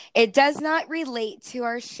 it does not relate to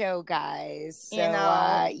our show, guys.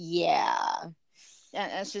 So, yeah.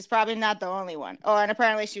 And she's probably not the only one. Oh, and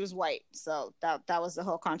apparently she was white. So that was the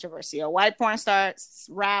whole controversy. A white porn star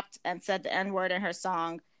rapped and said the N-word in her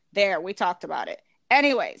song. There, we talked about it.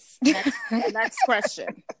 Anyways, next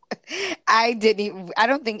question. I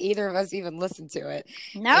don't think either of us even listened to it.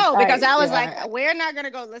 No, because I was like, we're not going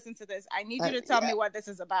to go listen to this. I need you to tell me what this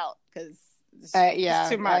is about, because it's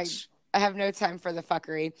too much. I have no time for the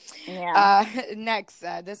fuckery. Yeah. Next,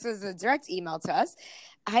 this was a direct email to us.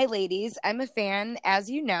 Hi, ladies. I'm a fan, as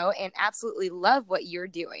you know, and absolutely love what you're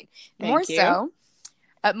doing. More so,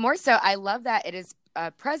 I love that it is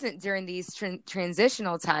present during these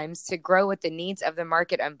transitional times to grow with the needs of the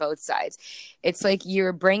market on both sides. It's like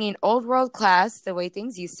you're bringing old world class, the way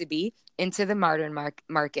things used to be, into the modern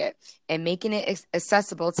market and making it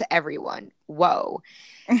accessible to everyone. Whoa.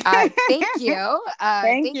 Thank you.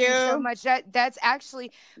 Thank you so much. That's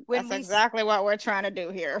actually exactly what we're trying to do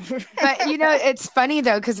here. But it's funny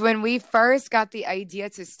though, because when we first got the idea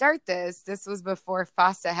to start this was before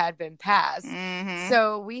FOSTA had been passed. Mm-hmm.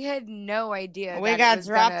 So we had no idea. We got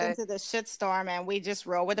dropped into the shitstorm, and we just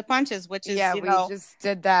roll with the punches, which is we just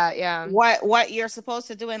did that. Yeah. What you're supposed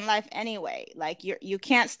to do in life anyway. Like you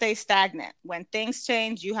can't stay stagnant. When things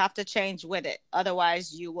change, you have to change with it.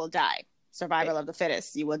 Otherwise, you will die. Survival of the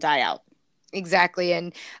fittest. You will die out. Exactly.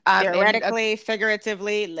 And theoretically,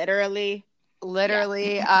 figuratively, literally,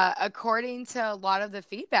 according to a lot of the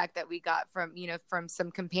feedback that we got from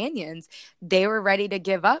some companions, they were ready to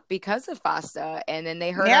give up because of FOSTA, and then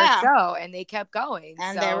they heard our show and they kept going,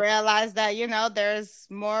 and they realized that there's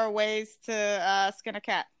more ways to skin a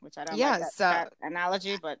cat, which I don't like that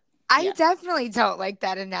analogy, but I definitely don't like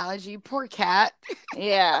that analogy. Poor cat.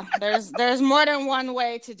 Yeah, there's more than one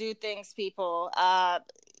way to do things, people.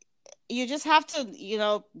 You just have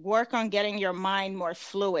to, work on getting your mind more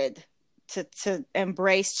fluid to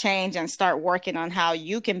embrace change and start working on how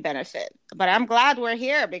you can benefit. But I'm glad we're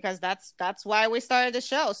here, because that's why we started the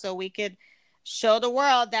show, so we could show the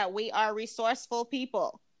world that we are resourceful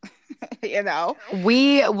people.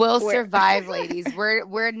 We will survive, ladies.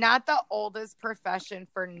 We're not the oldest profession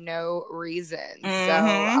for no reason.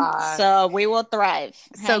 Mm-hmm. So we will thrive.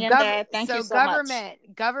 Hang in there. Thank you so much.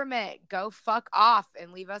 Government, go fuck off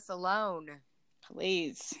and leave us alone.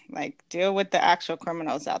 Please, deal with the actual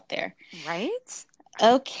criminals out there. Right?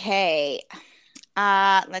 Okay.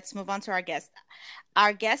 Let's move on to our guest.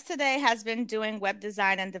 Our guest today has been doing web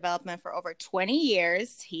design and development for over 20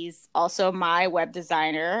 years. He's also my web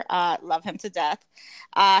designer. Love him to death.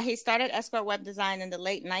 He started Escort Web Design in the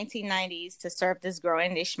late 1990s to serve this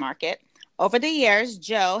growing niche market. Over the years,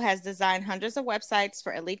 Joe has designed hundreds of websites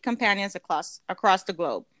for elite companions across the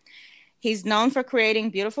globe. He's known for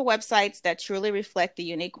creating beautiful websites that truly reflect the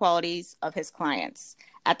unique qualities of his clients.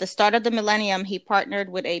 At the start of the millennium, he partnered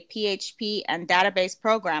with a PHP and database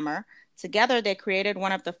programmer. Together, they created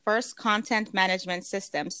one of the first content management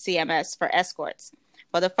systems, CMS, for escorts.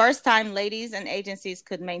 For the first time, ladies and agencies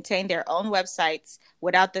could maintain their own websites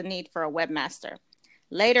without the need for a webmaster.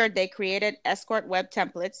 Later, they created escort web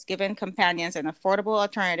templates, giving companions an affordable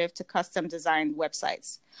alternative to custom designed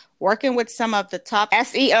websites. Working with some of the top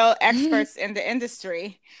SEO experts in the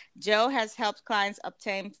industry, Joe has helped clients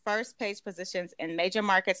obtain first page positions in major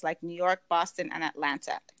markets like New York, Boston, and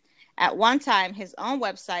Atlanta. At one time, his own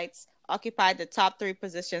websites occupied the top 3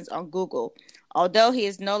 positions on Google. Although he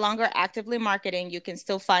is no longer actively marketing, you can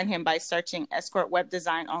still find him by searching escort web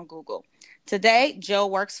design on Google. Today, Joe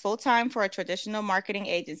works full-time for a traditional marketing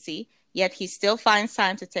agency, yet he still finds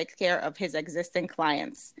time to take care of his existing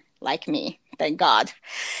clients, like me. Thank God.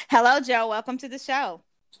 Hello, Joe. Welcome to the show.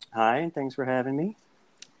 Hi, and thanks for having me.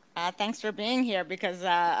 Thanks for being here, because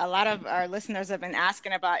a lot of our listeners have been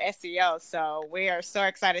asking about SEO, so we are so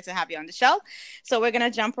excited to have you on the show. So we're going to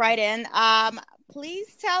jump right in.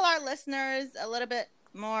 Please tell our listeners a little bit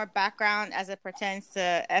more background as it pertains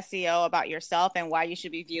to SEO about yourself and why you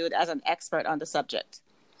should be viewed as an expert on the subject.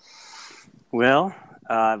 Well,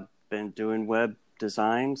 I've been doing web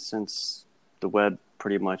design since the web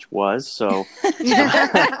pretty much was, so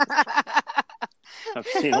I've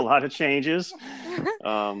seen a lot of changes.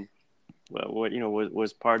 What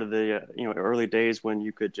was part of the early days when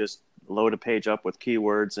you could just load a page up with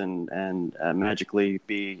keywords and magically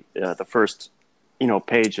be the first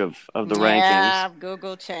page of the rankings. Yeah,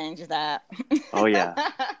 Google changed that. Oh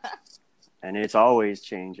yeah, and it's always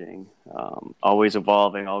changing, always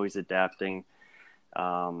evolving, always adapting,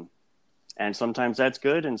 and sometimes that's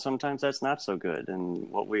good, and sometimes that's not so good. And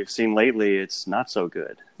what we've seen lately, it's not so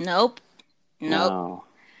good. Nope. No.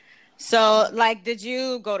 So, did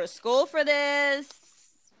you go to school for this?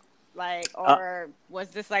 Or was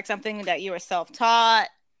this something that you were self-taught?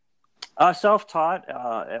 Self-taught.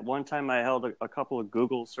 At one time, I held a couple of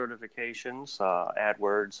Google certifications,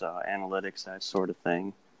 AdWords, analytics, that sort of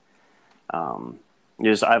thing.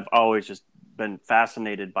 I've always just been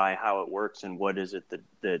fascinated by how it works and what is it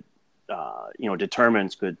that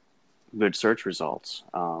determines good search results.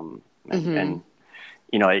 And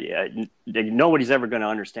nobody's ever going to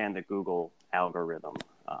understand the Google algorithm.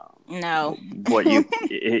 No.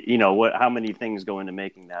 How many things go into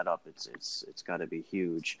making that up? It's got to be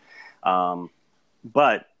huge.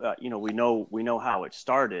 But we know how it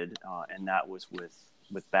started, and that was with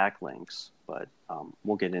backlinks. But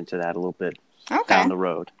we'll get into that a little bit down the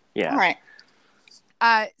road. Yeah. All right.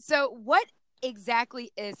 So what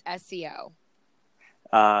exactly is SEO?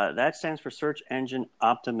 That stands for search engine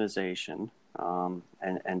optimization.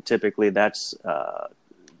 And typically that's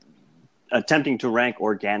attempting to rank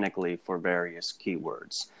organically for various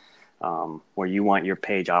keywords, where you want your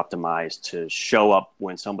page optimized to show up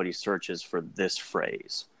when somebody searches for this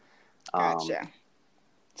phrase. Gotcha.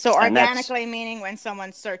 So organically meaning when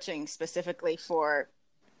someone's searching specifically for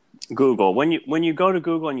Google. When you go to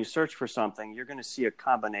Google and you search for something, you're going to see a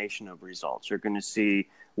combination of results. You're going to see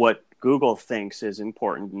what Google thinks is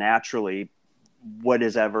important naturally, what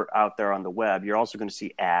is ever out there on the web. You're also going to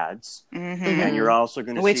see ads, and you're also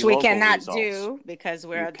going to which see we local cannot results. Do because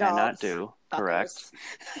we're adults. Cannot do. Correct.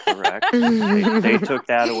 They took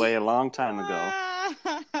that away a long time ago.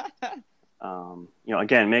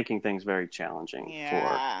 Again, making things very challenging.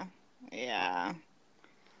 Yeah.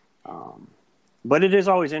 But it is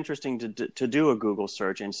always interesting to do a Google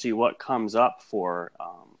search and see what comes up for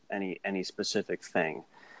any specific thing.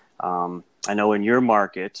 I know in your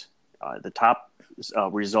market, the top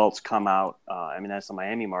results come out. That's the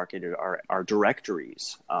Miami market. Are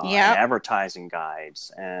directories, and advertising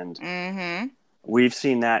guides, and we've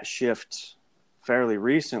seen that shift fairly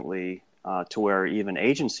recently to where even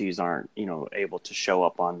agencies aren't, able to show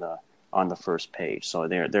up on the first page. So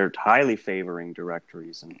they're highly favoring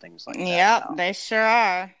directories and things like that. Yeah, they sure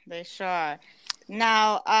are.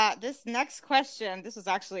 Now, this next question, this is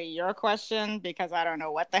actually your question because I don't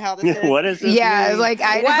know what the hell this is. What is this? Yeah, mean?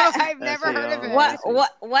 I've never heard of it.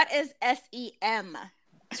 What is SEM?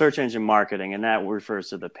 Search engine marketing, and that refers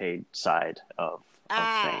to the paid side of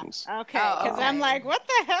things. Okay, because I'm like, what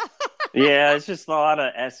the hell? Yeah, it's just a lot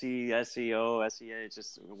of SEO, SEA. It's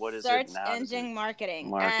just what is search it now? Search engine marketing.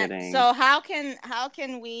 Marketing. So how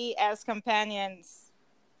can we as companions,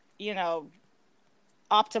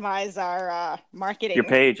 optimize our marketing? Your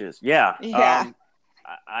pages, yeah.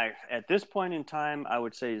 I at this point in time, I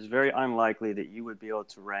would say it's very unlikely that you would be able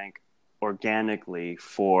to rank organically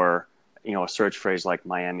for a search phrase like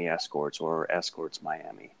Miami escorts or escorts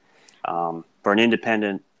Miami. For an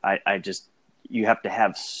independent, you have to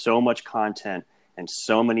have so much content and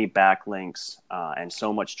so many backlinks and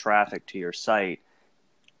so much traffic to your site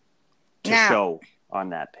to show on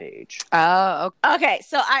that page. Oh, okay.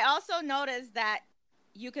 So I also noticed that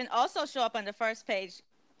you can also show up on the first page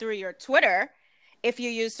through your Twitter if you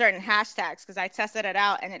use certain hashtags, because I tested it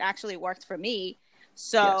out and it actually worked for me.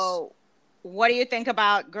 So what do you think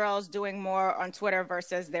about girls doing more on Twitter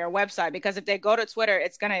versus their website? Because if they go to Twitter,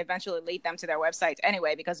 it's going to eventually lead them to their websites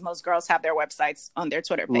anyway, because most girls have their websites on their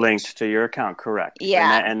Twitter page. Linked to your account, correct.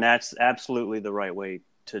 Yeah. And that's absolutely the right way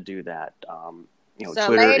to do that. So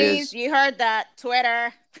Twitter ladies, you heard that.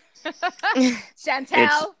 Twitter.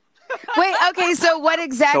 Chantel. Wait, okay, so what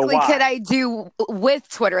exactly could I do with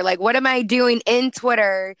Twitter? Like, what am I doing in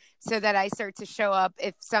Twitter so that I start to show up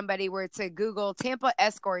if somebody were to Google Tampa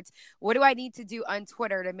escorts? What do I need to do on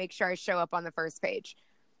Twitter to make sure I show up on the first page?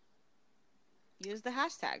 Use the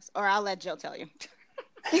hashtags, or I'll let Jill tell you.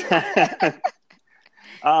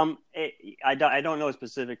 I don't know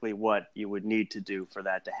specifically what you would need to do for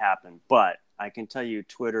that to happen, but I can tell you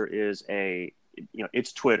Twitter is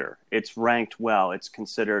it's Twitter. It's ranked well. It's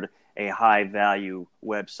considered a high value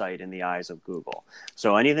website in the eyes of Google.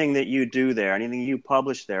 So anything that you do there, anything you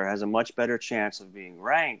publish there has a much better chance of being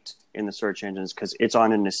ranked in the search engines because it's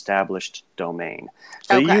on an established domain.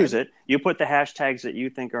 So you use it. You put the hashtags that you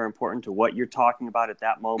think are important to what you're talking about at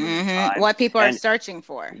that moment in time. What people are searching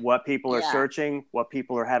for. What people are searching, what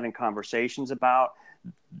people are having conversations about.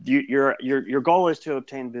 Your goal is to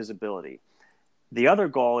obtain visibility. The other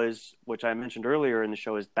goal is, which I mentioned earlier in the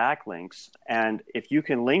show, is backlinks. And if you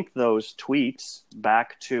can link those tweets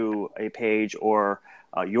back to a page or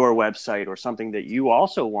your website or something that you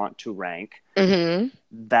also want to rank,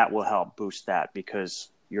 that will help boost that because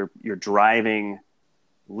you're driving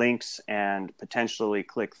links and potentially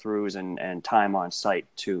click-throughs and time on site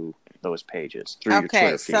to those pages through your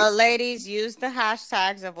Twitter feed. So ladies, use the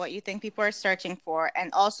hashtags of what you think people are searching for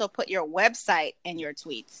and also put your website in your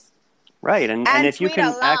tweets. Right, and if you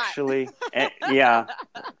can actually,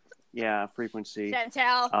 frequency.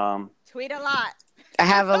 Chantel, tweet a lot. I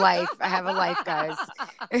have a life, guys.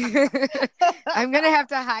 I'm gonna have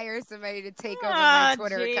to hire somebody to take over my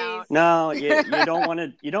Twitter account. No, you don't want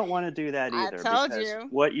to. You don't want to do that either. I told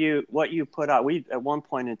you what you put out. We at one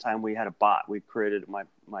point in time we had a bot. We created my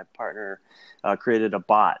partner created a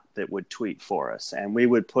bot that would tweet for us, and we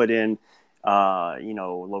would put in.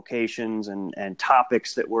 Locations and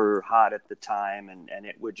topics that were hot at the time, and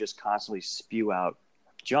it would just constantly spew out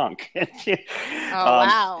junk.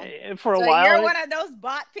 Wow! For a while, you're one of those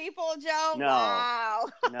bot people, Joe. No, wow.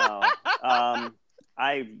 No.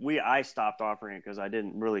 I stopped offering it because I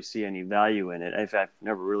didn't really see any value in it. In fact,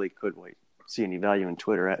 never really could see any value in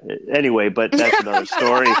Twitter anyway. But that's another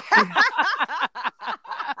story.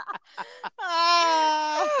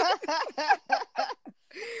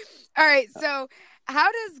 All right, so how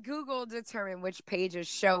does Google determine which pages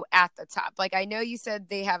show at the top? Like, I know you said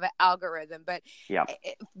they have an algorithm,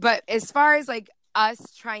 but as far as like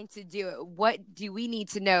us trying to do it, what do we need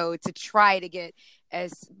to know to try to get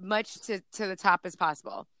as much to the top as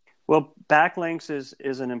possible? Well, backlinks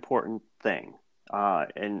is an important thing.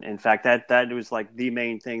 And in fact, that was like the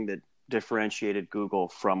main thing that differentiated Google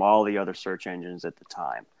from all the other search engines at the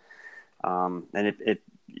time. And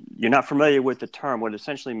you're not familiar with the term. What it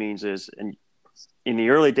essentially means is, in the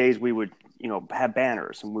early days, we would, have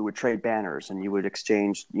banners and we would trade banners and you would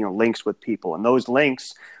exchange, links with people. And those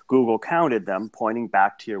links, Google counted them pointing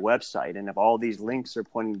back to your website. And if all these links are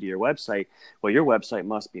pointing to your website, well, your website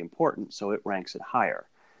must be important. So it ranks it higher.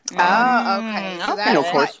 Oh, okay.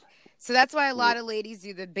 So that's why a lot Yeah. of ladies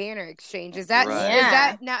do the banner exchange. Is that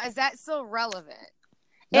Right. is that still relevant?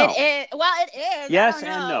 No. It is. Yes I don't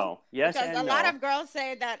and know. no. Yes because and a no. lot of girls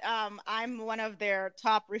say that I'm one of their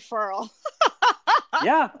top referral.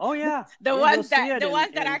 Yeah. Oh, yeah. The You'll ones see that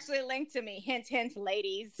it that actually link to me. Hint, hint,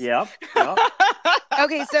 ladies. Yep.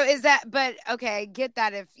 Okay, so is that? But okay, I get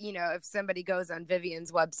that if somebody goes on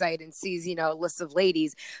Vivian's website and sees a list of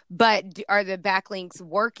ladies, but are the backlinks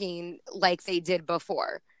working like they did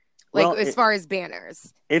before? Like Well, as far as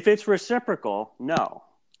banners? If it's reciprocal, no.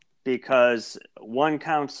 Because one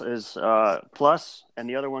counts as plus and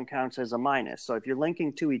the other one counts as a minus. So if you're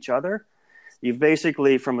linking to each other, you've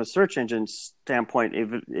basically, from a search engine standpoint,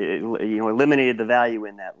 eliminated the value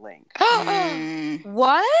in that link.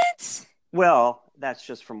 What? Well, that's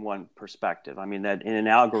just from one perspective. I mean, that in an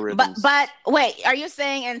algorithm. But wait, are you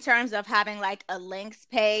saying in terms of having like a links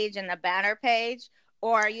page and a banner page?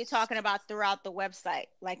 Or are you talking about throughout the website?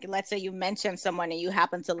 Like, let's say you mention someone and you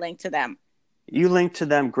happen to link to them. You link to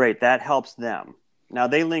them, great. That helps them. Now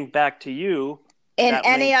they link back to you. In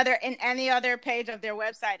any other page of their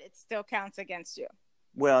website, it still counts against you.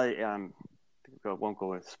 Well, I won't go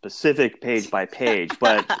with specific page by page,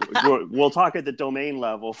 but we'll talk at the domain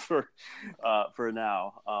level for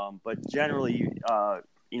now. But generally,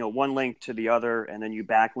 one link to the other, and then you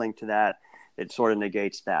backlink to that. It sort of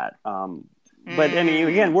negates that. But I mean,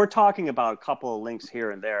 again, we're talking about a couple of links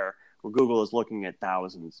here and there where Google is looking at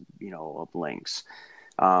thousands, of links.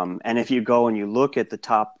 And if you go and you look at the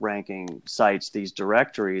top ranking sites, these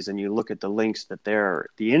directories, and you look at the links that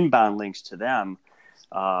the inbound links to them,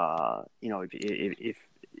 if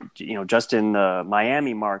just in the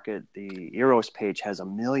Miami market, the Eros page has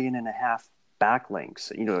 1.5 million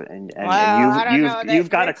backlinks, and wow, you've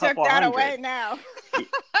got a took couple that hundred. away now.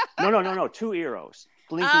 No, 2 Eros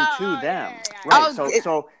linking to them. Yeah. Right. Oh,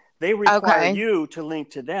 So they require okay. you to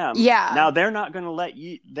link to them. Yeah. Now they're not going to let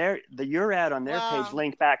your ad on their page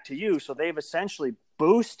link back to you. So they've essentially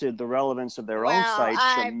boosted the relevance of their own site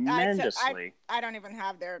tremendously. I don't even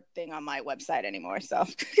have their thing on my website anymore. So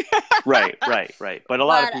Right. But a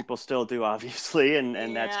lot of people still do, obviously,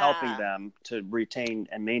 and that's helping them to retain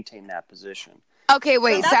and maintain that position. Okay,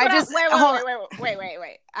 wait. So I just wait.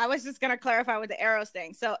 I was just gonna clarify with the Eros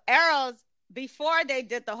thing. So Eros, before they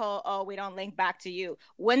did the whole we don't link back to you,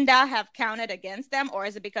 wouldn't that have counted against them, or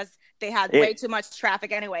is it because they had way too much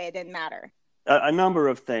traffic anyway? It didn't matter. A number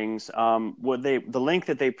of things. The link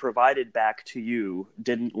that they provided back to you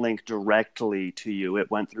didn't link directly to you.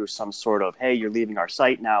 It went through some sort of, hey, you're leaving our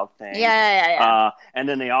site now thing. Yeah. And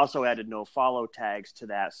then they also added no follow tags to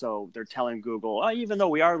that. So they're telling Google, even though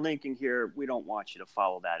we are linking here, we don't want you to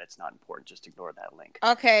follow that. It's not important. Just ignore that link.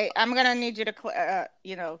 Okay, I'm going to need you to,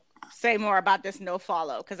 say more about this no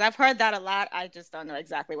follow, because I've heard that a lot. I just don't know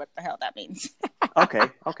exactly what the hell that means.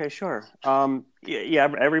 Okay, sure.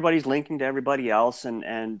 Everybody's linking to everybody else,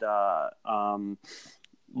 and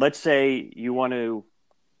let's say you want to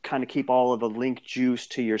kind of keep all of the link juice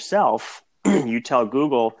to yourself. You tell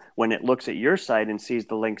Google when it looks at your site and sees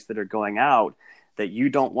the links that are going out that you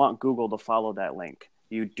don't want Google to follow that link.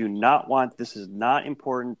 You do not want. This is not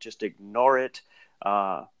important. Just ignore it.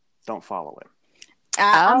 Don't follow it.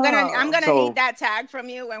 I'm gonna need that tag from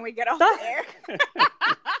you when we get off there.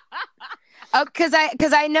 Oh, because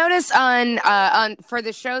I noticed on for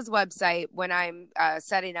the show's website when I'm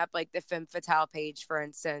setting up like the Femme Fatale page, for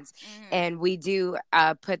instance, and we do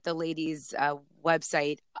put the ladies'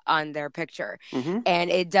 website on their picture, and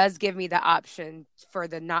it does give me the option for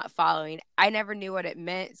the not following. I never knew what it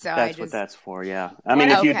meant, so that's what that's for. Yeah, I mean,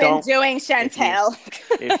 if you don't doing Chantel,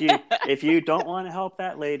 if you don't want to help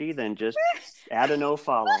that lady, then just add a no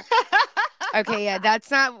follow. Okay, yeah,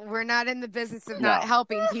 we're not in the business of not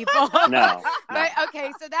helping people. No. But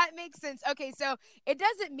okay, so that makes sense. Okay, so it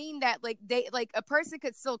doesn't mean that a person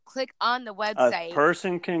could still click on the website. A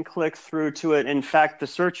person can click through to it. In fact, the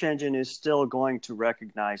search engine is still going to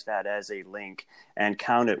recognize that as a link and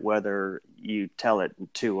count it whether you tell it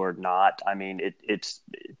to or not. I mean, it's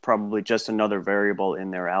probably just another variable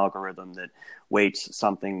in their algorithm that weights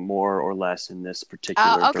something more or less in this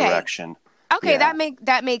particular direction. Okay, yeah.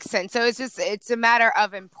 that makes sense. So it's a matter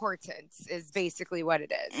of importance is basically what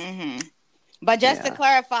it is. Mm-hmm. But just to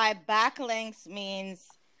clarify, backlinks means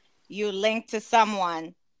you link to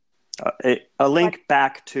someone. A link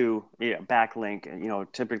back to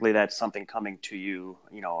backlink. Typically that's something coming to you.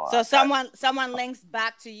 So someone links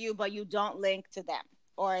back to you, but you don't link to them,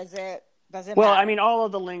 or does it matter? Well, I mean, all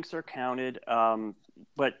of the links are counted,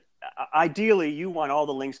 but ideally you want all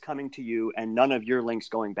the links coming to you and none of your links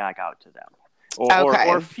going back out to them.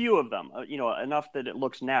 Or few of them, enough that it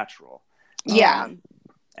looks natural. Yeah.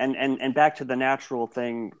 And back to the natural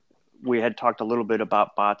thing, we had talked a little bit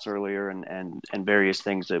about bots earlier and various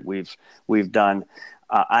things that we've done.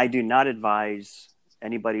 I do not advise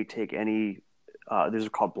anybody take any. These are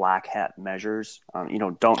called black hat measures.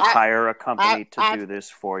 Don't hire a company to do this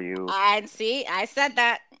for you. I said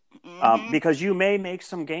that. Mm-hmm. Because you may make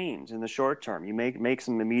some gains in the short term. You may make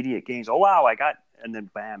some immediate gains. Oh wow, and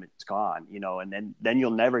then bam, it's gone. And then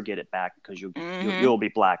you'll never get it back because you'll be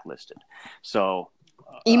blacklisted. So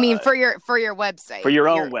you mean for your website, for your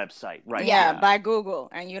own website, right? Yeah, by Google,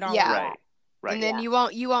 and you don't. Yeah, right. And then you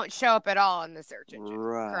won't show up at all in the search engine,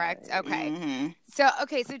 correct? Okay. Mm-hmm. So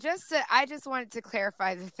I just wanted to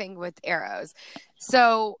clarify the thing with Eros.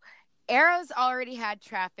 So Arrows already had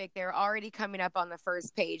traffic. They were already coming up on the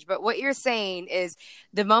first page. But what you're saying is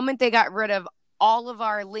the moment they got rid of all of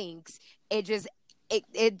our links, it just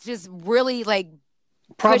really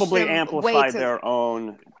probably amplified their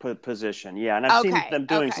own position. Yeah. And I've seen them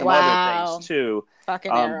doing some other things too.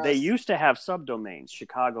 They used to have subdomains,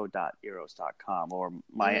 chicago.eros.com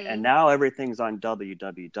and now everything's on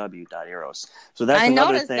www.eros. So that's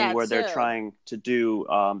another thing where they're trying to do,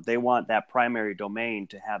 they want that primary domain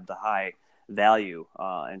to have the high value.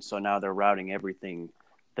 And so now they're routing everything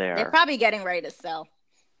there. They're probably getting ready to sell.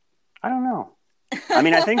 I don't know. I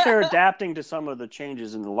mean, I think they're adapting to some of the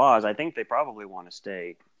changes in the laws. I think they probably want to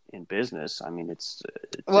stay in business. I mean, it's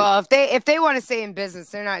well, if they want to stay in business,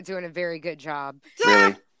 they're not doing a very good job.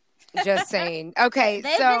 really. Just saying. Okay,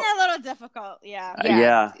 They've been a little difficult.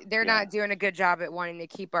 Yeah. They're not doing a good job at wanting to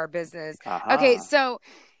keep our business. Uh-huh. Okay, so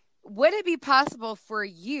would it be possible for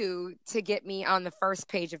you to get me on the first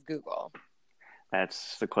page of Google?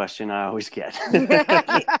 That's the question I always get.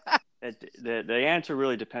 The answer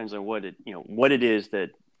really depends on what it is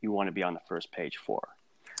that you want to be on the first page for.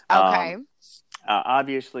 Okay.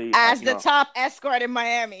 Obviously, as the top escort in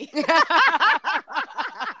Miami.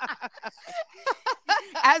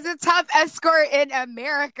 As a top escort in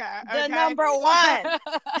America. The number one.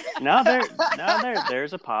 Now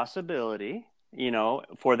there's a possibility,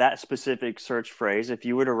 for that specific search phrase. If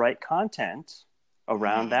you were to write content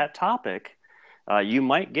around that topic, you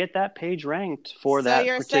might get that page ranked for that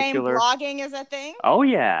particular. So you're saying blogging is a thing? Oh,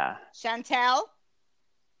 yeah. Chantel?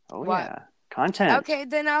 Oh, what? Yeah. Content. Okay,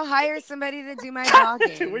 then I'll hire somebody to do my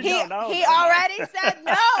blogging. He already said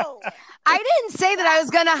no. I didn't say that I was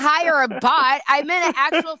going to hire a bot. I meant an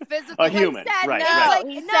actual physical. A human. Said Right. no. Right.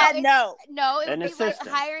 He said no. No, it would An be assistant.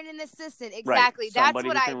 like hiring an assistant. Exactly. Right. That's Somebody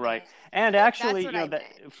what who I can meant. write. And actually, That's what I that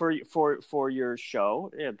for your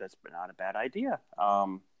show, that's not a bad idea.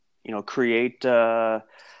 Create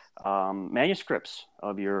manuscripts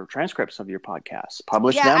of your transcripts of your podcasts.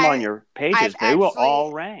 Publish them on your pages. They will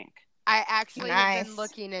all rank. I actually have been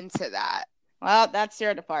looking into that. Well, that's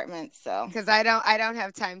your department, so because I don't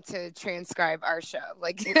have time to transcribe our show.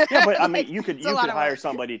 Yeah, but I mean, you could hire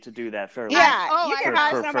somebody to do that fairly. Yeah, you can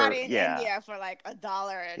hire somebody in India for like $1 an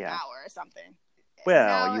hour or something.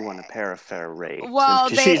 Well, you want to pay a fair rate. Well,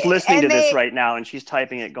 she's listening to this right now, and she's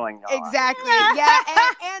typing it, going, "Oh, exactly." Yeah,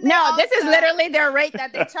 and no, this is literally their rate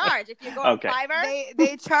that they charge. If you go on Fiverr,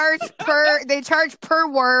 they charge per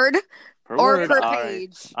word. Or per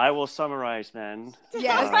page. Right. I will summarize then.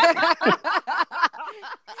 Yes.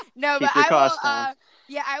 No, but I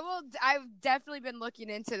will. I've definitely been looking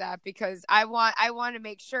into that because I want to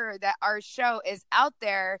make sure that our show is out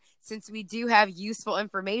there since we do have useful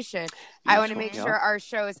information. I want to make sure our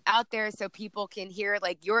show is out there so people can hear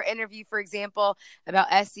like your interview, for example, about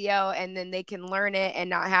SEO, and then they can learn it and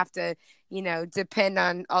not have to, depend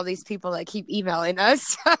on all these people that keep emailing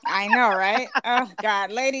us. I know, right? Oh God,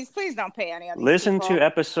 ladies, please don't pay any of these Listen people. to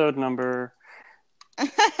episode number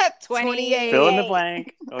 28. Fill in the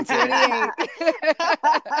blank. Okay.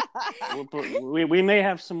 we may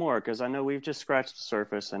have some more because I know we've just scratched the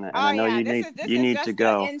surface, and I know you need to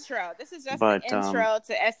go. Intro. This is just the intro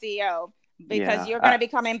to SEO because you're going to be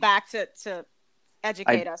coming back to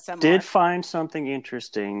educate us some more. I did find something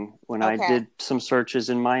interesting when I did some searches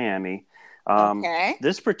in Miami.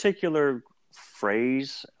 This particular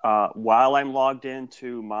phrase, while I'm logged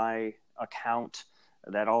into my account,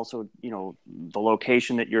 that also, the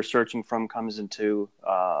location that you're searching from comes into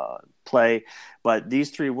play. But these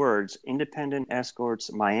three words, independent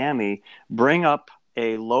escorts Miami, bring up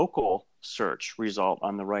a local search result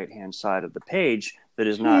on the right-hand side of the page that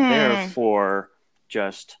is not there for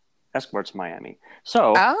just escorts Miami.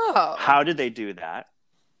 So how did they do that?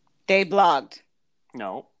 They blogged.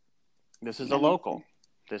 No, this is a local.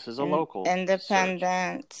 This is a local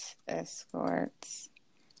independent search. Escorts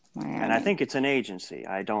Miami. And I think it's an agency.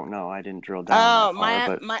 I don't know. I didn't drill down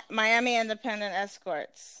that far, Miami Independent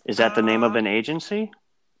Escorts. Is that the name of an agency?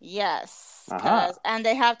 Yes. And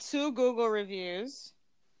they have 2 Google reviews.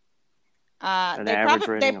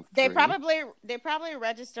 They probably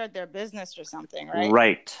registered their business or something, right?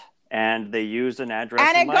 Right. And they used an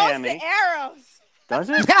address in Miami. And it goes to arrows. Does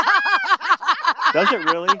it? Does it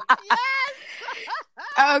really? Yes.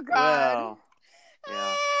 Oh, God. Well,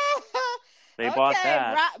 yeah. They bought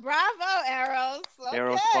that. Bravo, Arrows. Okay.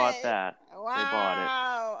 Arrows bought that. Wow. They bought it.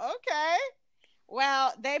 Okay.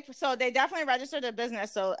 Well, they definitely registered their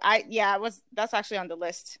business. So that's actually on the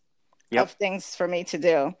list of things for me to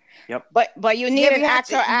do. Yep. But you need an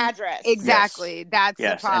actual address. Exactly. Yes. That's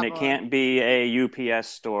the problem. And it can't be a UPS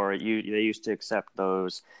store. They used to accept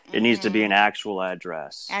those. It needs to be an actual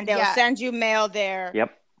address. And they'll send you mail there.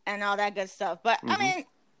 Yep. And all that good stuff. But I mean,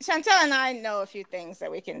 Chantel and I know a few things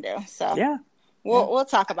that we can do. So yeah. We'll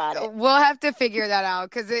talk about it. We'll have to figure that out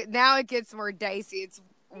because now it gets more dicey. It's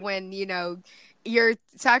when, you're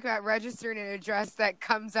talking about registering an address that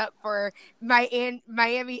comes up for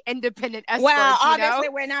Miami Independent Escorts. Well, obviously,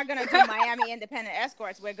 we're not going to do Miami Independent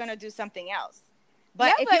Escorts. We're going to do something else.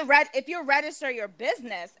 But if you register your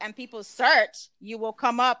business and people search, you will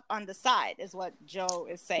come up on the side, is what Joe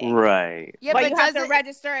is saying. Right. Yeah, but you have to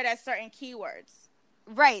register it as certain keywords.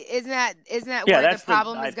 Right. Isn't that where the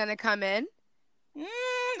problem is going to come in?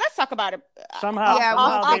 Let's talk about it. Somehow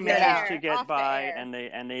we'll they managed to off get the by, air.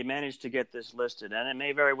 and they managed to get this listed, and it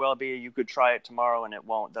may very well be you could try it tomorrow and they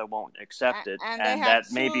won't accept it, And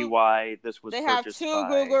that may be why this was They have purchased 2 by.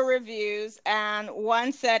 Google reviews, and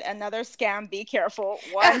one said another scam. Be careful.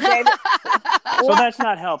 One gave So that's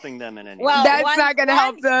not helping them in any way. That's not going to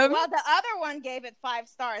help them. Well, the other one gave it 5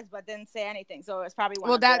 stars, but didn't say anything. So it's probably one.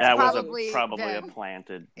 Well, of that's That was probably a them.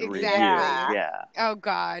 planted Exactly. review. Yeah. Oh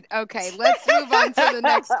God. Okay, let's move on to the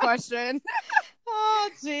next question. Oh,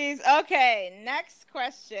 geez. Okay, next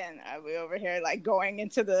question. Are we over here like going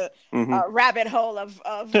into the rabbit hole of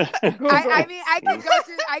Google? I mean,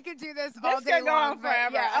 I could do this all day could go long. on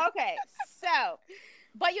forever. Yeah. Okay, so,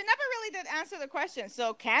 but you never really did answer the question.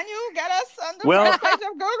 So, can you get us on the Well, first page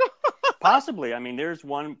of Google? Possibly. I mean, there's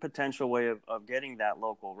one potential way of getting that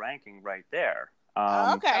local ranking right there.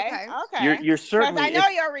 Okay. You're certainly. Because I know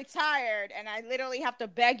you're retired, and I literally have to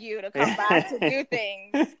beg you to come back to do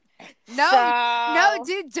things. No,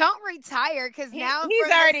 dude, don't retire because now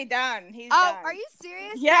he's already done. He's done. done. Are you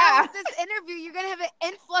serious? Yeah. Now with this interview, you're gonna have an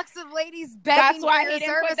influx of ladies begging That's why for he your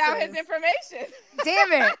didn't services. put down his information.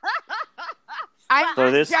 Damn it!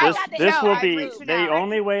 So this will be reaching the out.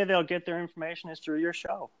 only way they'll get their information is through your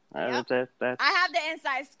show. Yep. That's, I have the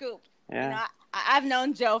inside scoop. Yeah. You know, I've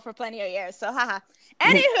known Joe for plenty of years, so haha.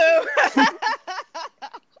 Anywho.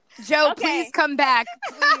 Joe, please come back.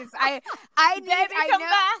 Please. I need come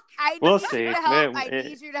back. I We'll need see. you to help. I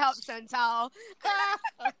need you to help, Chantal.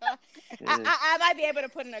 I might be able to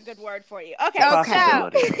put in a good word for you. Okay.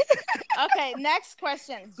 Possibility. Okay, next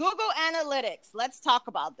question. Google Analytics. Let's talk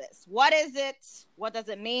about this. What is it? What does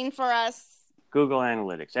it mean for us? Google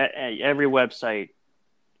Analytics. Every website,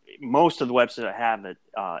 most of the websites that have it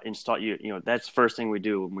installed, you know, that's the first thing we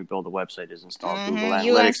do when we build a website is install Google Analytics.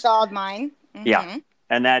 You installed mine. Yeah.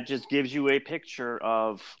 And that just gives you a picture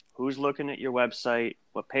of who's looking at your website,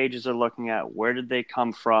 what pages they're looking at, where did they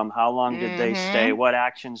come from, how long did they stay, what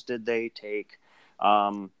actions did they take.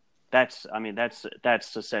 That's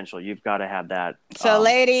essential. You've got to have that. So,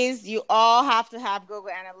 ladies, you all have to have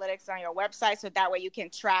Google Analytics on your website, so that way you can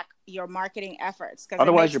track your marketing efforts. Because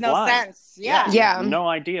otherwise, it makes you're blind. Sense. Yeah. You have no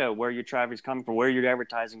idea where your traffic's coming from, where your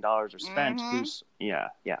advertising dollars are spent. Yeah,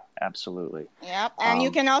 absolutely. Yep, and you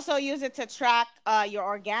can also use it to track your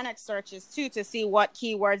organic searches too, to see what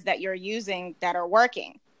keywords that you're using that are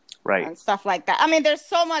working, right, and stuff like that. I mean, there's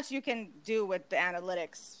so much you can do with the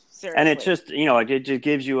analytics. Seriously. And it's just, you know, it just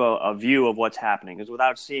gives you a view of what's happening, because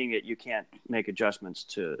without seeing it, you can't make adjustments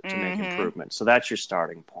to make improvements. So that's your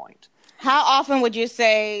starting point. How often would you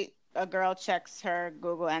say a girl checks her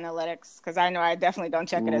Google Analytics? Because I know I definitely don't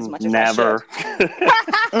check it as much as never. I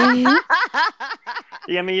should.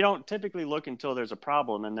 Yeah, I mean, you don't typically look until there's a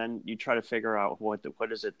problem, and then you try to figure out what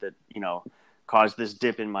is it that, you know, caused this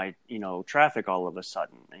dip in my, you know, traffic all of a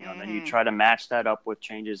sudden. You know, then you try to match that up with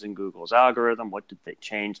changes in Google's algorithm. What did they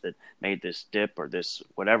change that made this dip or this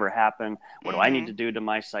whatever happen? What do I need to do to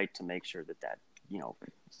my site to make sure that you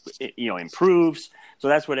know, improves? So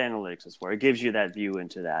that's what analytics is for. It gives you that view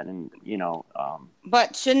into that, and you know.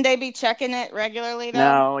 But shouldn't they be checking it regularly though?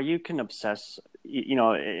 No, you can obsess. You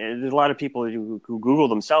know, there's a lot of people who Google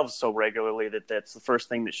themselves so regularly that that's the first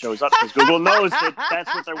thing that shows up, because Google knows that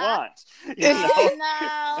that's what they want. You know?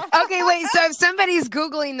 No. Okay, wait. So if somebody's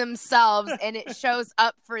Googling themselves and it shows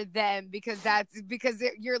up for them because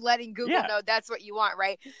you're letting Google know that's what you want,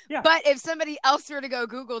 right? Yeah. But if somebody else were to go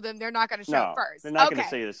Google them, they're not going to show up first. They're not going to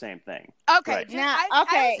say the same thing. Okay. Right.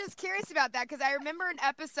 I was just curious about that, because I remember an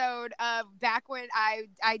episode of back when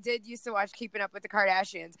I did used to watch Keeping Up with the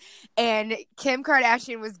Kardashians, and Kim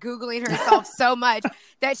Kardashian was Googling herself so much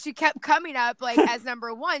that she kept coming up like as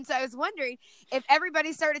number one. So I was wondering if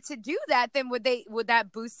everybody started to do that, then would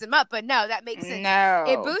that boost them up? But no, that makes sense. No.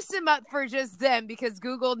 It boosts them up for just them because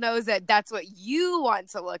Google knows that that's what you want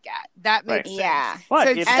to look at. That makes sense. Yeah.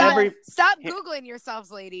 But so stop Googling yourselves,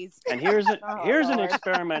 ladies. And here's an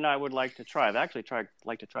experiment I would like to try. I've actually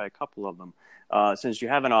like to try a couple of them. Since you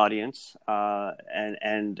have an audience,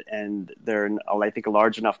 and they're, I think,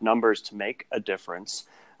 large enough numbers to make a difference,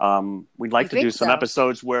 we'd like to do some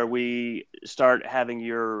episodes where we start having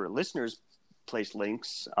your listeners place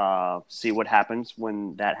links, see what happens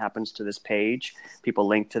when that happens to this page. People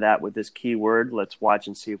link to that with this keyword. Let's watch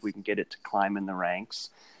and see if we can get it to climb in the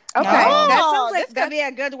ranks. Okay, that sounds like this could be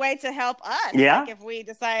a good way to help us. Yeah. Like if we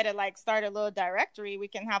decide to start a little directory, we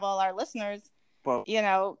can have all our listeners. Well, you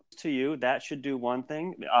know, to you, that should do one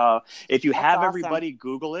thing. If you have everybody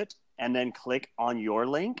Google it and then click on your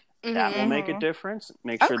link, that will make a difference.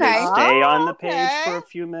 Make sure they stay on the page for a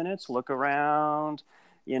few minutes, look around,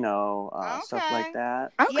 you know, stuff like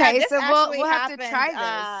that. Okay, yeah, so we'll have to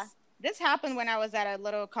try this. this happened when I was at a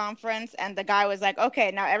little conference, and the guy was like,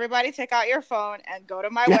 "Okay, now everybody take out your phone and go to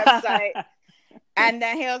my website." And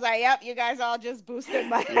then he was like, "Yep, you guys all just boosted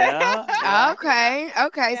my." Yeah. Okay.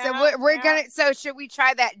 Yeah, So we're gonna. So should we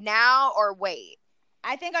try that now or wait?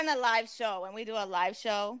 I think on the live show, when we do a live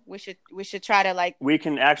show, we should try to like. We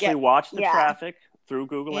can actually watch the traffic through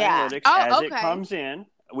Google Analytics as it comes in.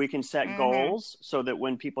 We can set goals so that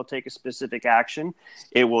when people take a specific action,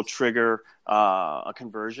 it will trigger a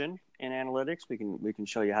conversion in analytics. We can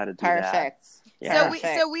show you how to do that. Perfect. Yeah.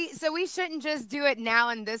 So we shouldn't just do it now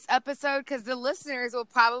in this episode, because the listeners will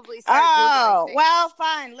probably start Googling things. Well,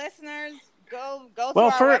 fine, listeners. Go.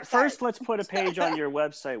 Well, to our website. First, let's put a page on your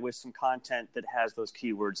website with some content that has those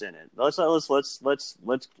keywords in it.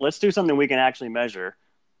 Let's do something we can actually measure.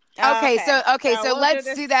 Okay, so we'll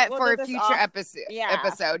let's do that for a future episode. Yeah.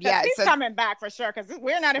 Yeah, he's coming back for sure, because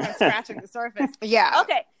we're not even scratching the surface. Yeah.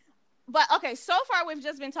 Okay, so far we've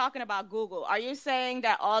just been talking about Google. Are you saying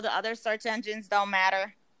that all the other search engines don't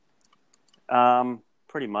matter?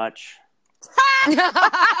 Pretty much.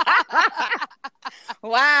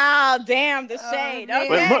 Wow, damn the shade.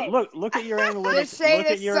 Okay. Look at your analytics. The shade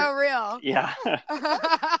is so real. Yeah.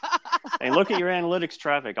 And look at your analytics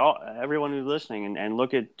traffic. Everyone who's listening, and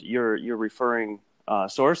look at your referring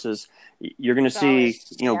sources. You're going to see,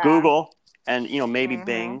 Google and maybe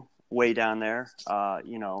Bing way down there.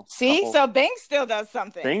 So Bing still does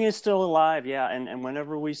something. Bing is still alive, yeah. And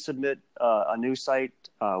whenever we submit a new site,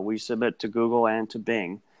 we submit to Google and to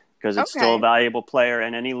Bing, because it's still a valuable player,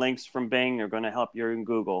 and any links from Bing are going to help you in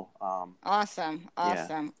Google. Awesome.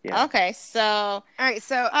 Yeah. Okay, so all right.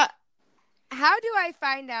 So, how do I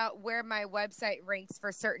find out where my website ranks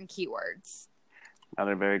for certain keywords?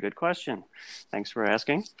 Another very good question. Thanks for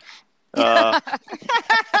asking. By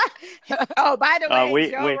the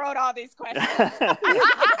way, Joe wrote all these questions.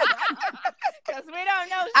 Because we don't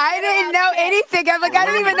know. I didn't know anything. I'm like, I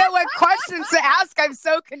don't even know what questions to ask. I'm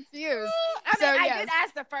so confused. I did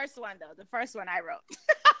ask the first one, though. The first one I wrote.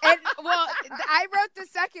 I wrote the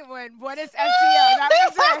second one. What is SEO? That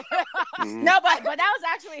was it. No, but that was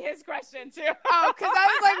actually his question, too. Oh, because I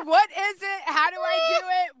was like, what is it? How do I do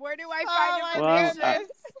it? Where do I find information?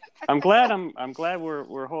 I'm glad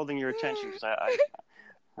we're holding your attention, because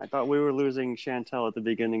I thought we were losing Chantel at the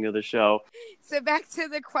beginning of the show. So back to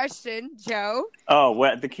the question, Joe. Oh,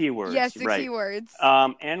 the keywords. Yes, the keywords.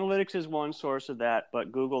 Analytics is one source of that,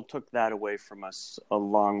 but Google took that away from us a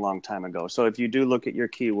long, long time ago. So if you do look at your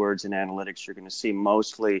keywords in analytics, you're going to see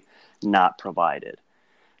mostly not provided.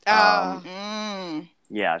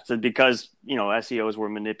 Yeah, so because, SEOs were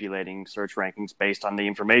manipulating search rankings based on the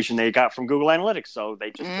information they got from Google Analytics, so they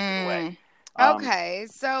just took it away. Okay,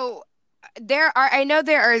 so I know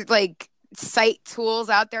there are like site tools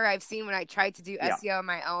out there I've seen when I tried to do SEO on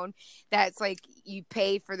my own, that's like you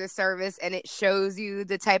pay for the service and it shows you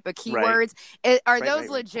the type of keywords. Are those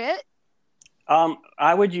legit?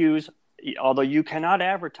 I would use, although you cannot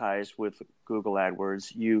advertise with Google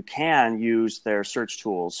AdWords, you can use their search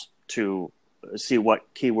tools to see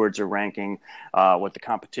what keywords are ranking, what the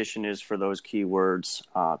competition is for those keywords,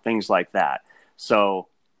 things like that. So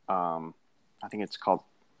I think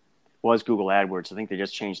was Google AdWords. I think they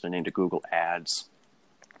just changed the name to Google Ads.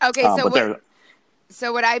 Okay,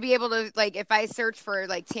 so would I be able to, like, if I search for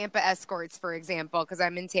like Tampa escorts, for example, because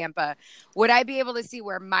I'm in Tampa, would I be able to see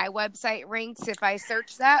where my website ranks if I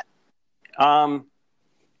search that?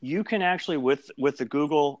 You can actually, with the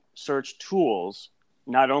Google search tools,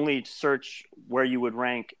 not only search where you would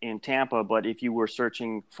rank in Tampa, but if you were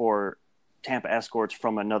searching for Tampa escorts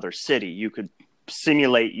from another city, you could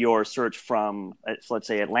simulate your search from, let's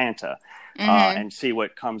say, Atlanta, and see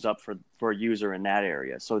what comes up for a user in that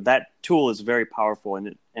area. So that tool is very powerful,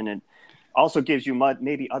 and it also gives you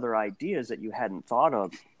maybe other ideas that you hadn't thought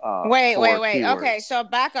of. Wait. Keywords. Okay, so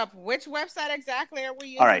back up. Which website exactly are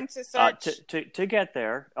we using to search? To get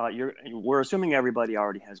there, we're assuming everybody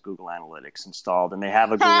already has Google Analytics installed, and they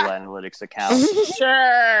have a Google Analytics account.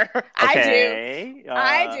 Sure, okay.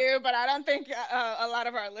 I do, but I don't think a lot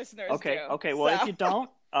of our listeners do. Okay. Well, if you don't,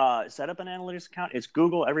 set up an analytics account. It's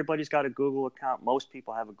Google. Everybody's got a Google account. Most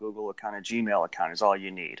people have a Google account. A Gmail account is all you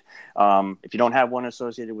need. If you don't have one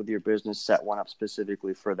associated with your business, set one up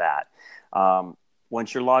specifically for that.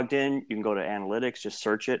 Once you're logged in, you can go to analytics, just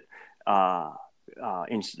search it.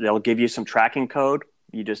 They'll give you some tracking code.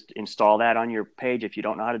 You just install that on your page. If you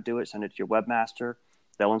don't know how to do it, send it to your webmaster.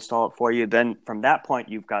 They'll install it for you. Then from that point,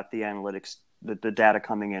 you've got the analytics, the data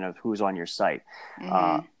coming in of who's on your site.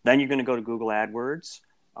 Then you're going to go to Google AdWords.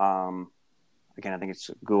 Again, I think it's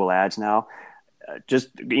Google Ads now. just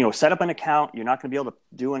set up an account. You're not going to be able to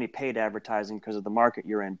do any paid advertising because of the market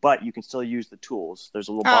you're in, but you can still use the tools. There's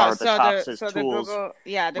a little bar at the top that says tools. The Google,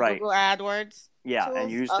 Google AdWords. Yeah, tools?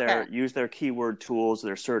 and use their keyword tools,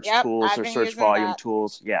 their search tools, I've their been search volume that.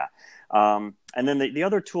 tools. Yeah, and then the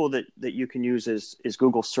other tool that you can use is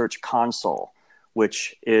Google Search Console,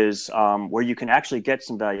 which is where you can actually get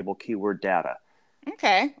some valuable keyword data.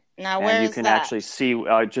 Okay, now where and you is can that? actually see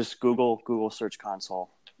just Google Search Console.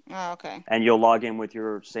 Oh, okay. And you'll log in with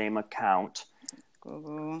your same account.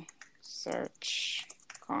 Google Search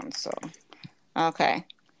Console. Okay.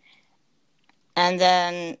 And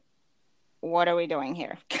then what are we doing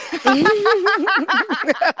here?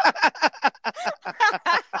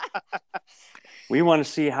 We want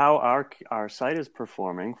to see how our site is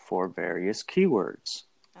performing for various keywords.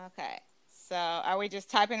 Okay. So are we just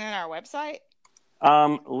typing in our website?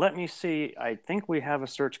 Let me see. I think we have a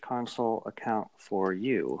Search Console account for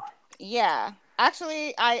you. Yeah.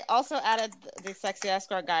 Actually, I also added the Sexy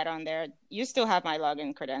Escort Guide on there. You still have my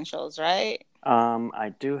login credentials, right?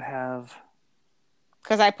 I do have.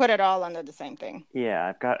 Because I put it all under the same thing.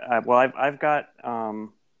 Yeah, I've got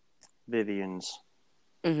Vivian's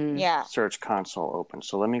Search Console open.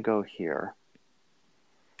 So let me go here.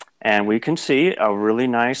 And we can see a really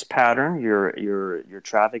nice pattern. Your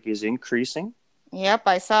traffic is increasing. Yep,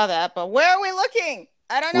 I saw that. But where are we looking?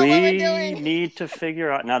 I don't know what we're doing. We need to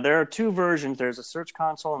figure out. Now, there are two versions. There's a Search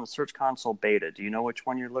Console and the Search Console Beta. Do you know which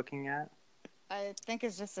one you're looking at? I think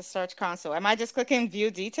it's just a Search Console. Am I just clicking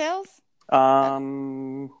View Details?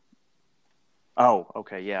 Oh,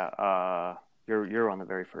 okay, yeah. You're on the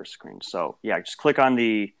very first screen. So, yeah, just click on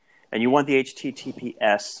and you want the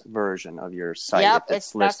HTTPS version of your site. Yep,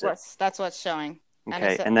 it's listed. That's what's showing.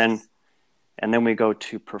 Okay, and then we go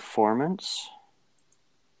to Performance.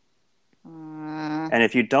 And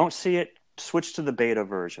if you don't see it, switch to the beta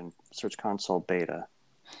version, Search Console Beta.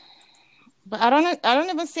 But I don't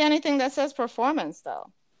even see anything that says performance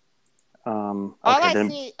though. Then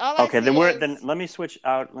let me switch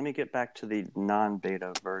out. Let me get back to the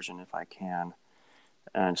non-beta version if I can,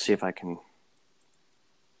 and see if I can.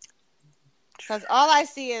 Because all I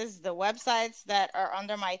see is the websites that are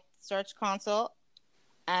under my Search Console,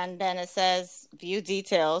 and then it says View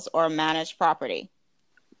Details or Manage Property.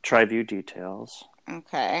 Try View Details.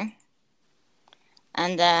 Okay.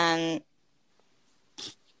 And then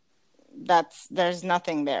there's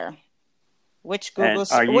nothing there. Which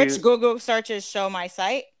Google searches show my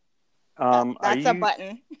site? That's a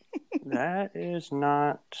button. That is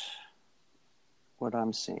not what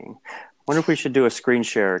I'm seeing. Wonder if we should do a screen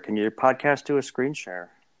share. Can your podcast do a screen share?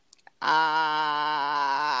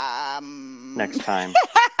 Next time.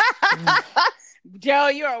 Joe,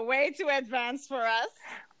 you are way too advanced for us.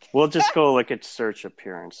 We'll just go look at search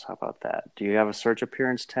appearance. How about that? Do you have a search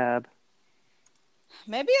appearance tab?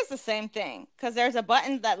 Maybe it's the same thing because there's a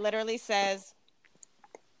button that literally says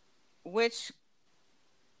which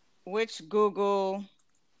Google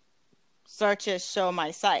searches show my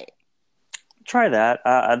site. Try that.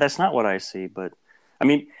 That's not what I see, but I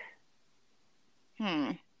mean,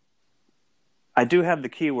 I do have the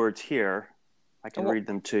keywords here. I can read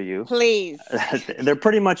them to you. Please. They're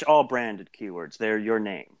pretty much all branded keywords. They're your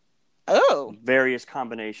name. Oh. Various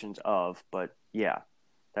combinations of, but yeah,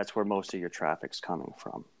 that's where most of your traffic's coming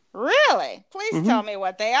from. Really? Please tell me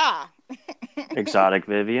what they are. Exotic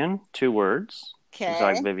Vivian, 2 words. Okay.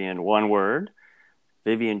 Exotic Vivian, 1 word.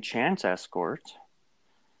 Vivian Chance Escort.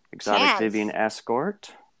 Exotic Vivian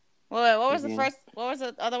Escort. Wait, what was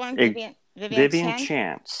the other one? Vivian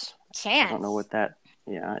Chance. Chance. I don't know what that.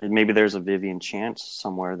 Yeah, maybe there's a Vivian Chance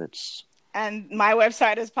somewhere that's. And my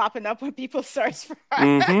website is popping up when people search for.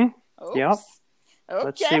 Mm-hmm. Yep.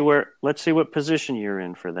 Okay. Let's see what position you're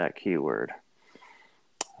in for that keyword.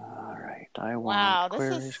 All right. Wow,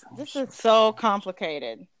 this is so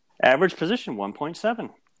complicated. Average position 1.7.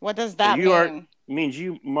 What does that mean? Means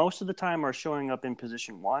you most of the time are showing up in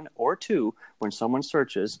position 1 or 2 when someone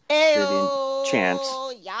searches Vivian Chance.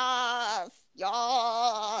 Yes.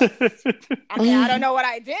 I mean, I don't know what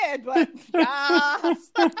I did, but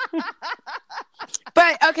yes.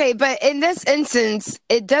 But in this instance,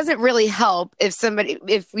 it doesn't really help if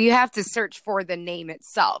you have to search for the name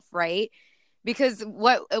itself, right? Because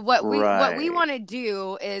what we want to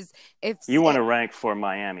do is if you want to rank for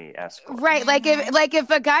Miami Escort, right? Like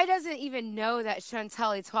if a guy doesn't even know that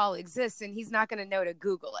Chantal Etoile exists, and he's not going to know to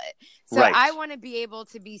Google it. So right. I want to be able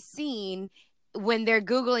to be seen when they're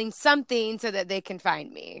Googling something so that they can find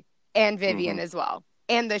me and Vivian as well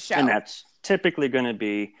and the show. And that's typically going to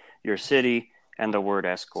be your city and the word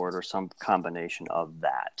escort or some combination of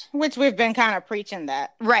that. Which we've been kind of preaching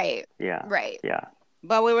that. Right. Yeah. Right. Yeah.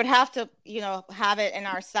 But we would have to, have it in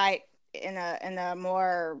our site in a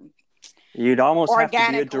more You'd almost have to be a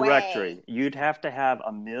organic directory. way. You'd have to have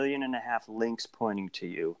 1.5 million links pointing to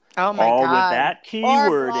you, Oh my all with God. that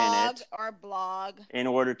keyword in it, Or blog. in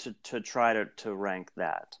order to try to rank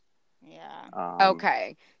that. Yeah.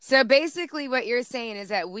 Okay. So basically what you're saying is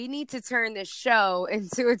that we need to turn the show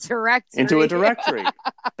into a directory. Into a directory.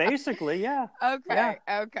 Basically, yeah. Okay.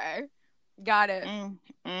 Yeah. Okay. Got it.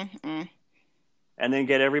 And then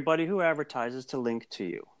get everybody who advertises to link to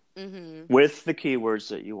you with the keywords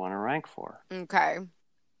that you want to rank for. Okay.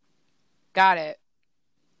 Got it.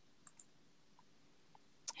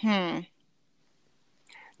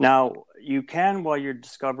 Now, you can, while you're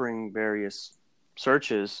discovering various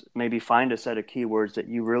searches, maybe find a set of keywords that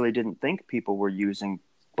you really didn't think people were using,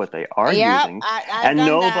 but they are using. And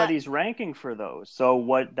nobody's ranking for those.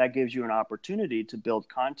 So that gives you an opportunity to build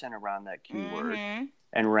content around that keyword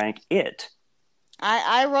and rank it.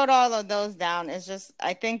 I wrote all of those down. It's just,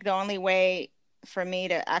 I think the only way for me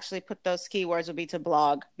to actually put those keywords would be to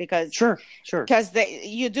blog, because because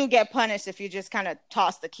you do get punished if you just kind of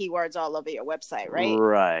toss the keywords all over your website, right?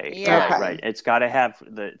 Right. Yeah. Right. It's got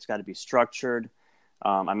to be structured.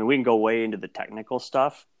 I mean, we can go way into the technical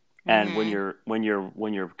stuff, and when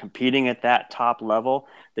you're competing at that top level,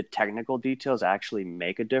 the technical details actually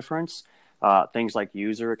make a difference. Things like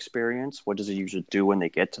user experience. What does a user do when they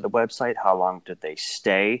get to the website? How long do they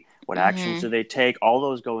stay? What actions do they take? All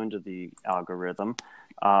those go into the algorithm.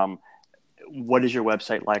 What is your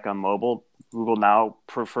website like on mobile? Google now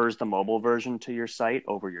prefers the mobile version to your site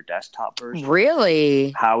over your desktop version.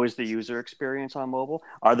 Really? How is the user experience on mobile?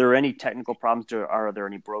 Are there any technical problems? Are there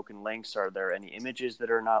any broken links? Are there any images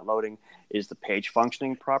that are not loading? Is the page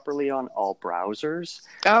functioning properly on all browsers?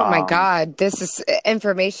 Oh my God, this is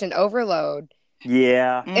information overload.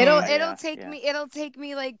 Yeah. It'll take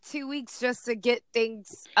me like 2 weeks just to get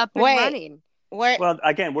things up and running. Well,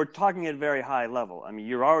 again, we're talking at a very high level. I mean,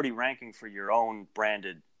 you're already ranking for your own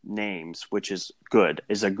branded names, which is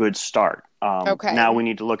a good start. Okay. Now we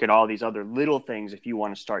need to look at all these other little things if you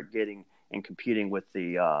want to start getting and competing with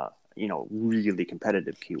the really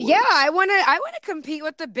competitive keywords. Yeah, I want to compete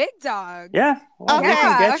with the big dogs. Yeah. Well, we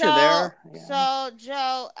can get you there. Yeah. So,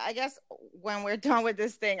 Joe, I guess when we're done with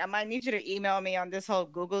this thing, I might need you to email me on this whole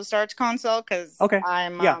Google Search Console, because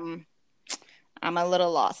I'm a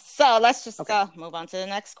little lost. So let's just move on to the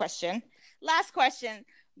next question. Last question.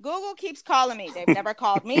 Google keeps calling me. They've never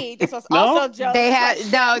called me. This was also Joe's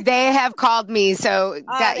question. They have called me. So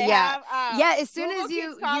as soon Google as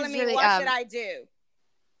you keeps calling usually, me, what should I do?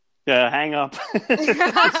 Yeah, hang up. It's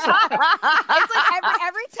like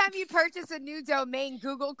every time you purchase a new domain,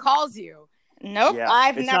 Google calls you. Nope, Yeah,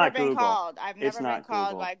 I've never been called. I've never been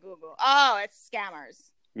called by Google. Oh, it's scammers.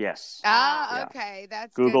 Yes. Okay,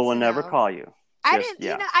 that's Google good will to never know. call you. I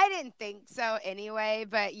didn't think so anyway,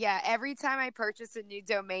 but every time I purchase a new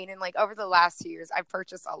domain, and like over the last 2 years, I've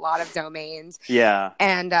purchased a lot of domains. Yeah.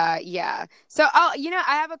 And so I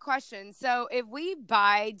have a question. So if we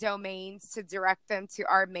buy domains to direct them to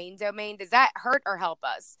our main domain, does that hurt or help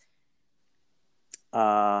us?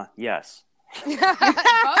 Yes.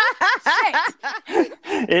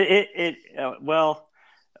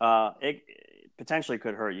 It potentially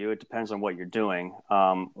could hurt you. It depends on what you're doing.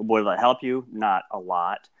 Will it help you? Not a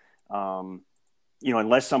lot.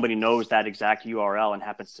 Unless somebody knows that exact URL and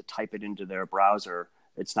happens to type it into their browser,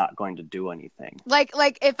 it's not going to do anything. Like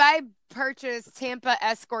if I purchase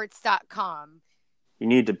TampaEscorts.com, you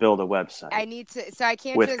need to build a website. I need to, so I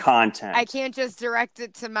can't with content. I can't just direct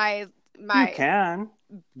it to my. You can,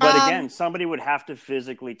 but again, somebody would have to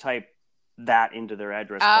physically type that into their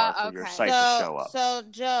address bar for your site to show up. So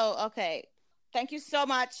Joe, okay. Thank you so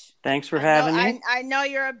much. Thanks for having me. I know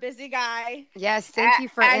you're a busy guy. Yes, thank you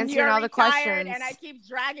for answering all the questions. And I keep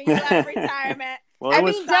dragging you out of retirement. Well, it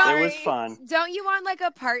was fun. Don't you want like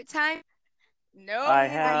a part-time? No, I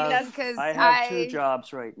have 2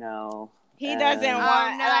 jobs right now. He doesn't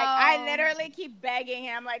want. No. Like, I literally keep begging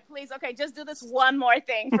him, like, please, okay, just do this one more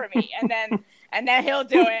thing for me, and then he'll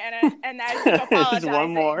do it, and I keep apologizing. Just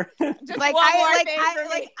one more. Just one more thing for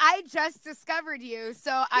me. I just discovered you,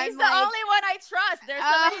 so he's the only one I trust. There's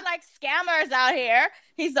so many like scammers out here.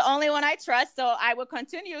 He's the only one I trust, so I will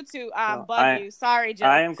continue to bug you. Sorry, Joe.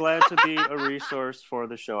 I am glad to be a resource for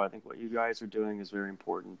the show. I think what you guys are doing is very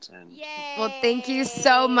important. And yay! Well, thank you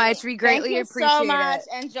so much. We greatly appreciate it. Thank you so much.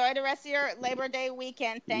 Enjoy the rest of your Labor Day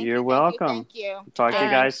weekend. You're welcome. Thank you. Talk to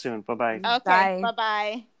you guys soon. Bye-bye. Okay,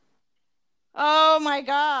 bye-bye. Oh, my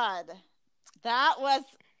God. That was,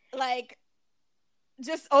 like,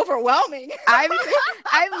 just overwhelming. I'm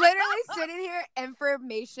literally sitting here,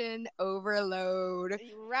 information overload.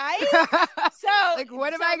 Right? So like,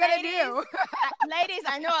 what am I gonna do? Ladies,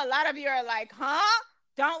 I know a lot of you are like, huh?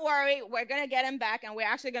 Don't worry, we're gonna get him back, and we're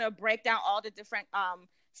actually gonna break down all the different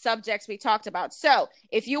subjects we talked about. So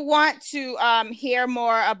if you want to hear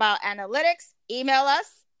more about analytics, email us.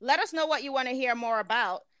 Let us know what you want to hear more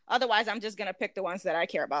about. Otherwise, I'm just gonna pick the ones that I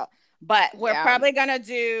care about. But we're probably gonna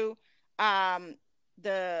do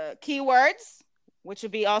the keywords, which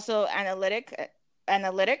would be also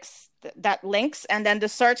analytics that links, and then the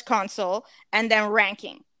search console, and then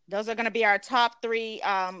ranking. Those are going to be our top 3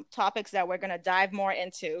 topics that we're going to dive more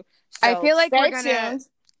into. So I feel like tuned.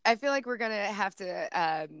 we're gonna have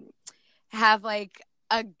to have like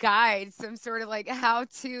a guide, some sort of like how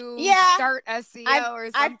to start SEO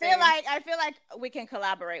or something. I feel like we can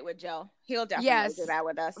collaborate with Joe. He'll definitely do that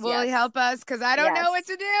with us. Will he help us? Because I don't know what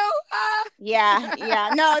to do. Yeah.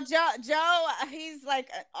 No, Joe, he's like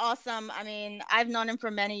awesome. I mean, I've known him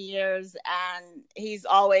for many years, and he's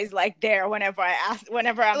always like there whenever I'm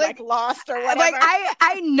like lost or whatever. Like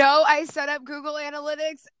I know I set up Google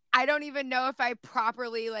Analytics. I don't even know if I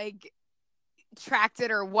properly like tracked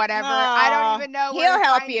it or whatever. I don't even know. He'll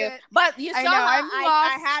help you. But you saw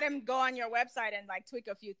I had him go on your website and like tweak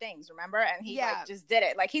a few things, remember? And he like just did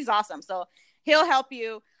it. Like, he's awesome. So he'll help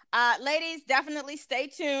you. Ladies, definitely stay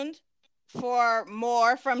tuned for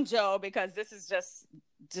more from Joe, because this is just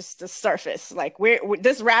the surface. Like,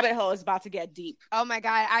 this rabbit hole is about to get deep. Oh my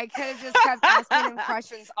God, I could have just kept asking him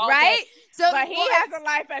questions all day. So, but he has a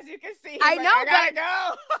life, as you can see. I know, I gotta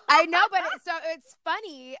go. I know, but so it's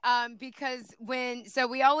funny because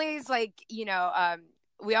we always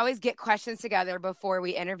we always get questions together before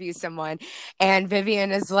we interview someone, and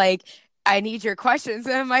Vivian is like, I need your questions.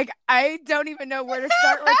 And I'm like, I don't even know where to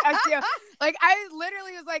start with SEO. Like, I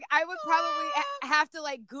literally was like, I would probably have to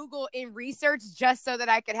like Google in research just so that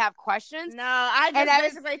I could have questions. No, I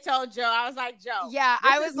basically told Joe, I was like, Joe,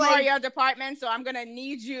 I was like, more your department, so I'm gonna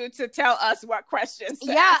need you to tell us what questions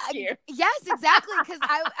to ask you. Yes, exactly. Because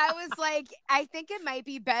I was like, I think it might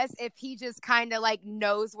be best if he just kind of like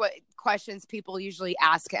knows what questions people usually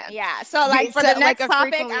ask him. Yeah. So like for the next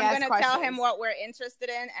topic, I'm gonna tell him what we're interested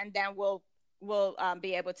in, and then we'll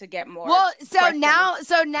be able to get more. Well, so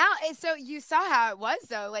you saw how it was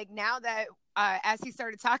though. Like, now that as he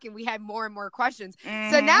started talking, we had more and more questions.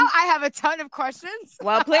 So now I have a ton of questions.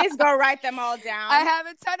 Well, please go write them all down. I have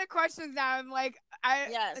a ton of questions now. I'm like,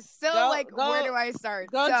 where do I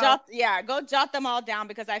start? Go jot them all down,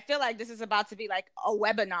 because I feel like this is about to be like a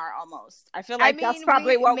webinar almost. I feel like that's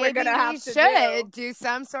probably what we're gonna have to do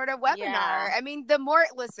some sort of webinar. Yeah. I mean, the more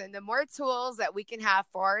tools that we can have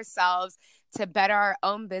for ourselves to better our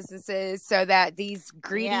own businesses, so that these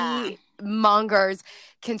greedy mongers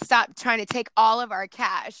can stop trying to take all of our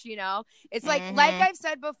cash. It's like I've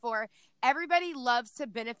said before, everybody loves to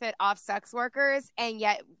benefit off sex workers, and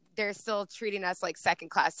yet they're still treating us like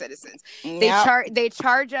second-class citizens. Yep. They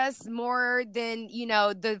charge us more than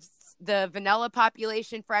the vanilla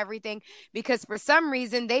population for everything, because for some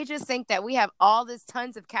reason they just think that we have all this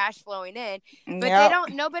tons of cash flowing in, but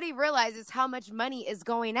nobody realizes how much money is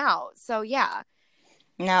going out. So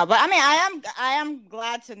No, but I mean, I am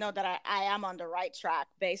glad to know that I am on the right track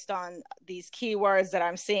based on these keywords that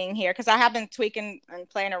I'm seeing here, because I have been tweaking and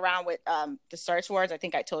playing around with the search words. I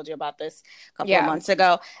think I told you about this a couple of months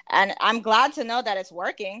ago, and I'm glad to know that it's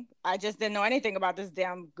working. I just didn't know anything about this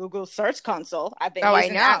damn Google Search Console. I've been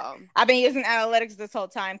using analytics this whole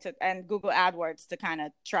time and Google AdWords to kind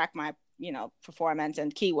of track my performance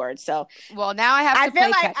and keywords. So now I have to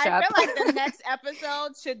play catch up. I feel like the next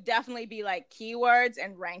episode should definitely be like keywords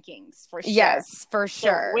and rankings for sure. Yes, for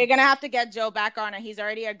sure. So we're gonna have to get Joe back on, and he's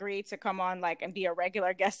already agreed to come on and be a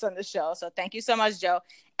regular guest on the show. So thank you so much, Joe.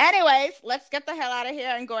 Anyways, let's get the hell out of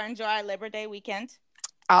here and go enjoy our Labor Day weekend.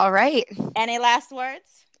 All right. Any last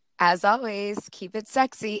words? As always, keep it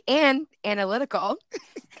sexy and analytical.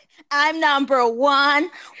 I'm number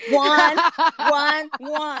one. Bye.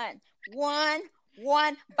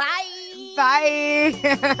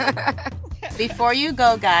 Before you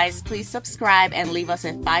go, guys, please subscribe and leave us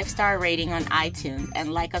a 5-star rating on iTunes,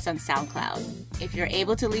 and like us on SoundCloud. If you're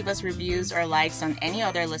able to leave us reviews or likes on any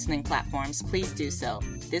other listening platforms, please do so.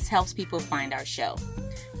 This helps people find our show.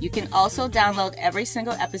 You can also download every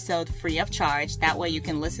single episode free of charge. That way you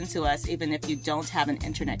can listen to us even if you don't have an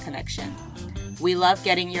internet connection. We love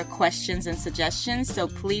getting your questions and suggestions, so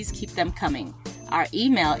please keep them coming. Our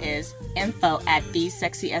email is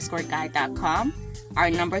info@thesexyescortguide.com. Our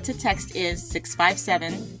number to text is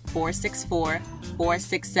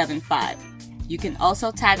 657-464-4675. You can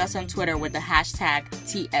also tag us on Twitter with the hashtag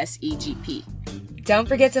TSEGP. Don't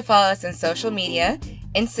forget to follow us on social media,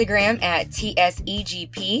 Instagram at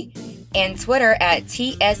TSEGP and Twitter at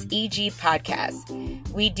TSEG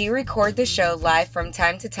Podcast. We do record the show live from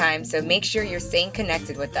time to time, so make sure you're staying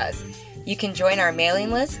connected with us. You can join our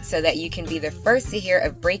mailing list so that you can be the first to hear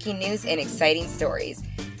of breaking news and exciting stories.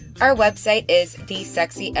 Our website is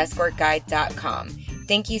thesexyescortguide.com.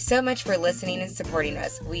 Thank you so much for listening and supporting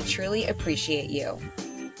us. We truly appreciate you.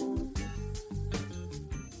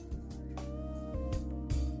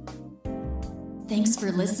 Thanks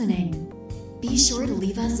for listening. Be sure to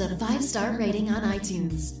leave us a 5-star rating on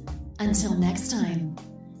iTunes. Until next time,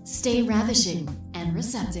 stay ravishing and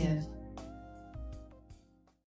receptive.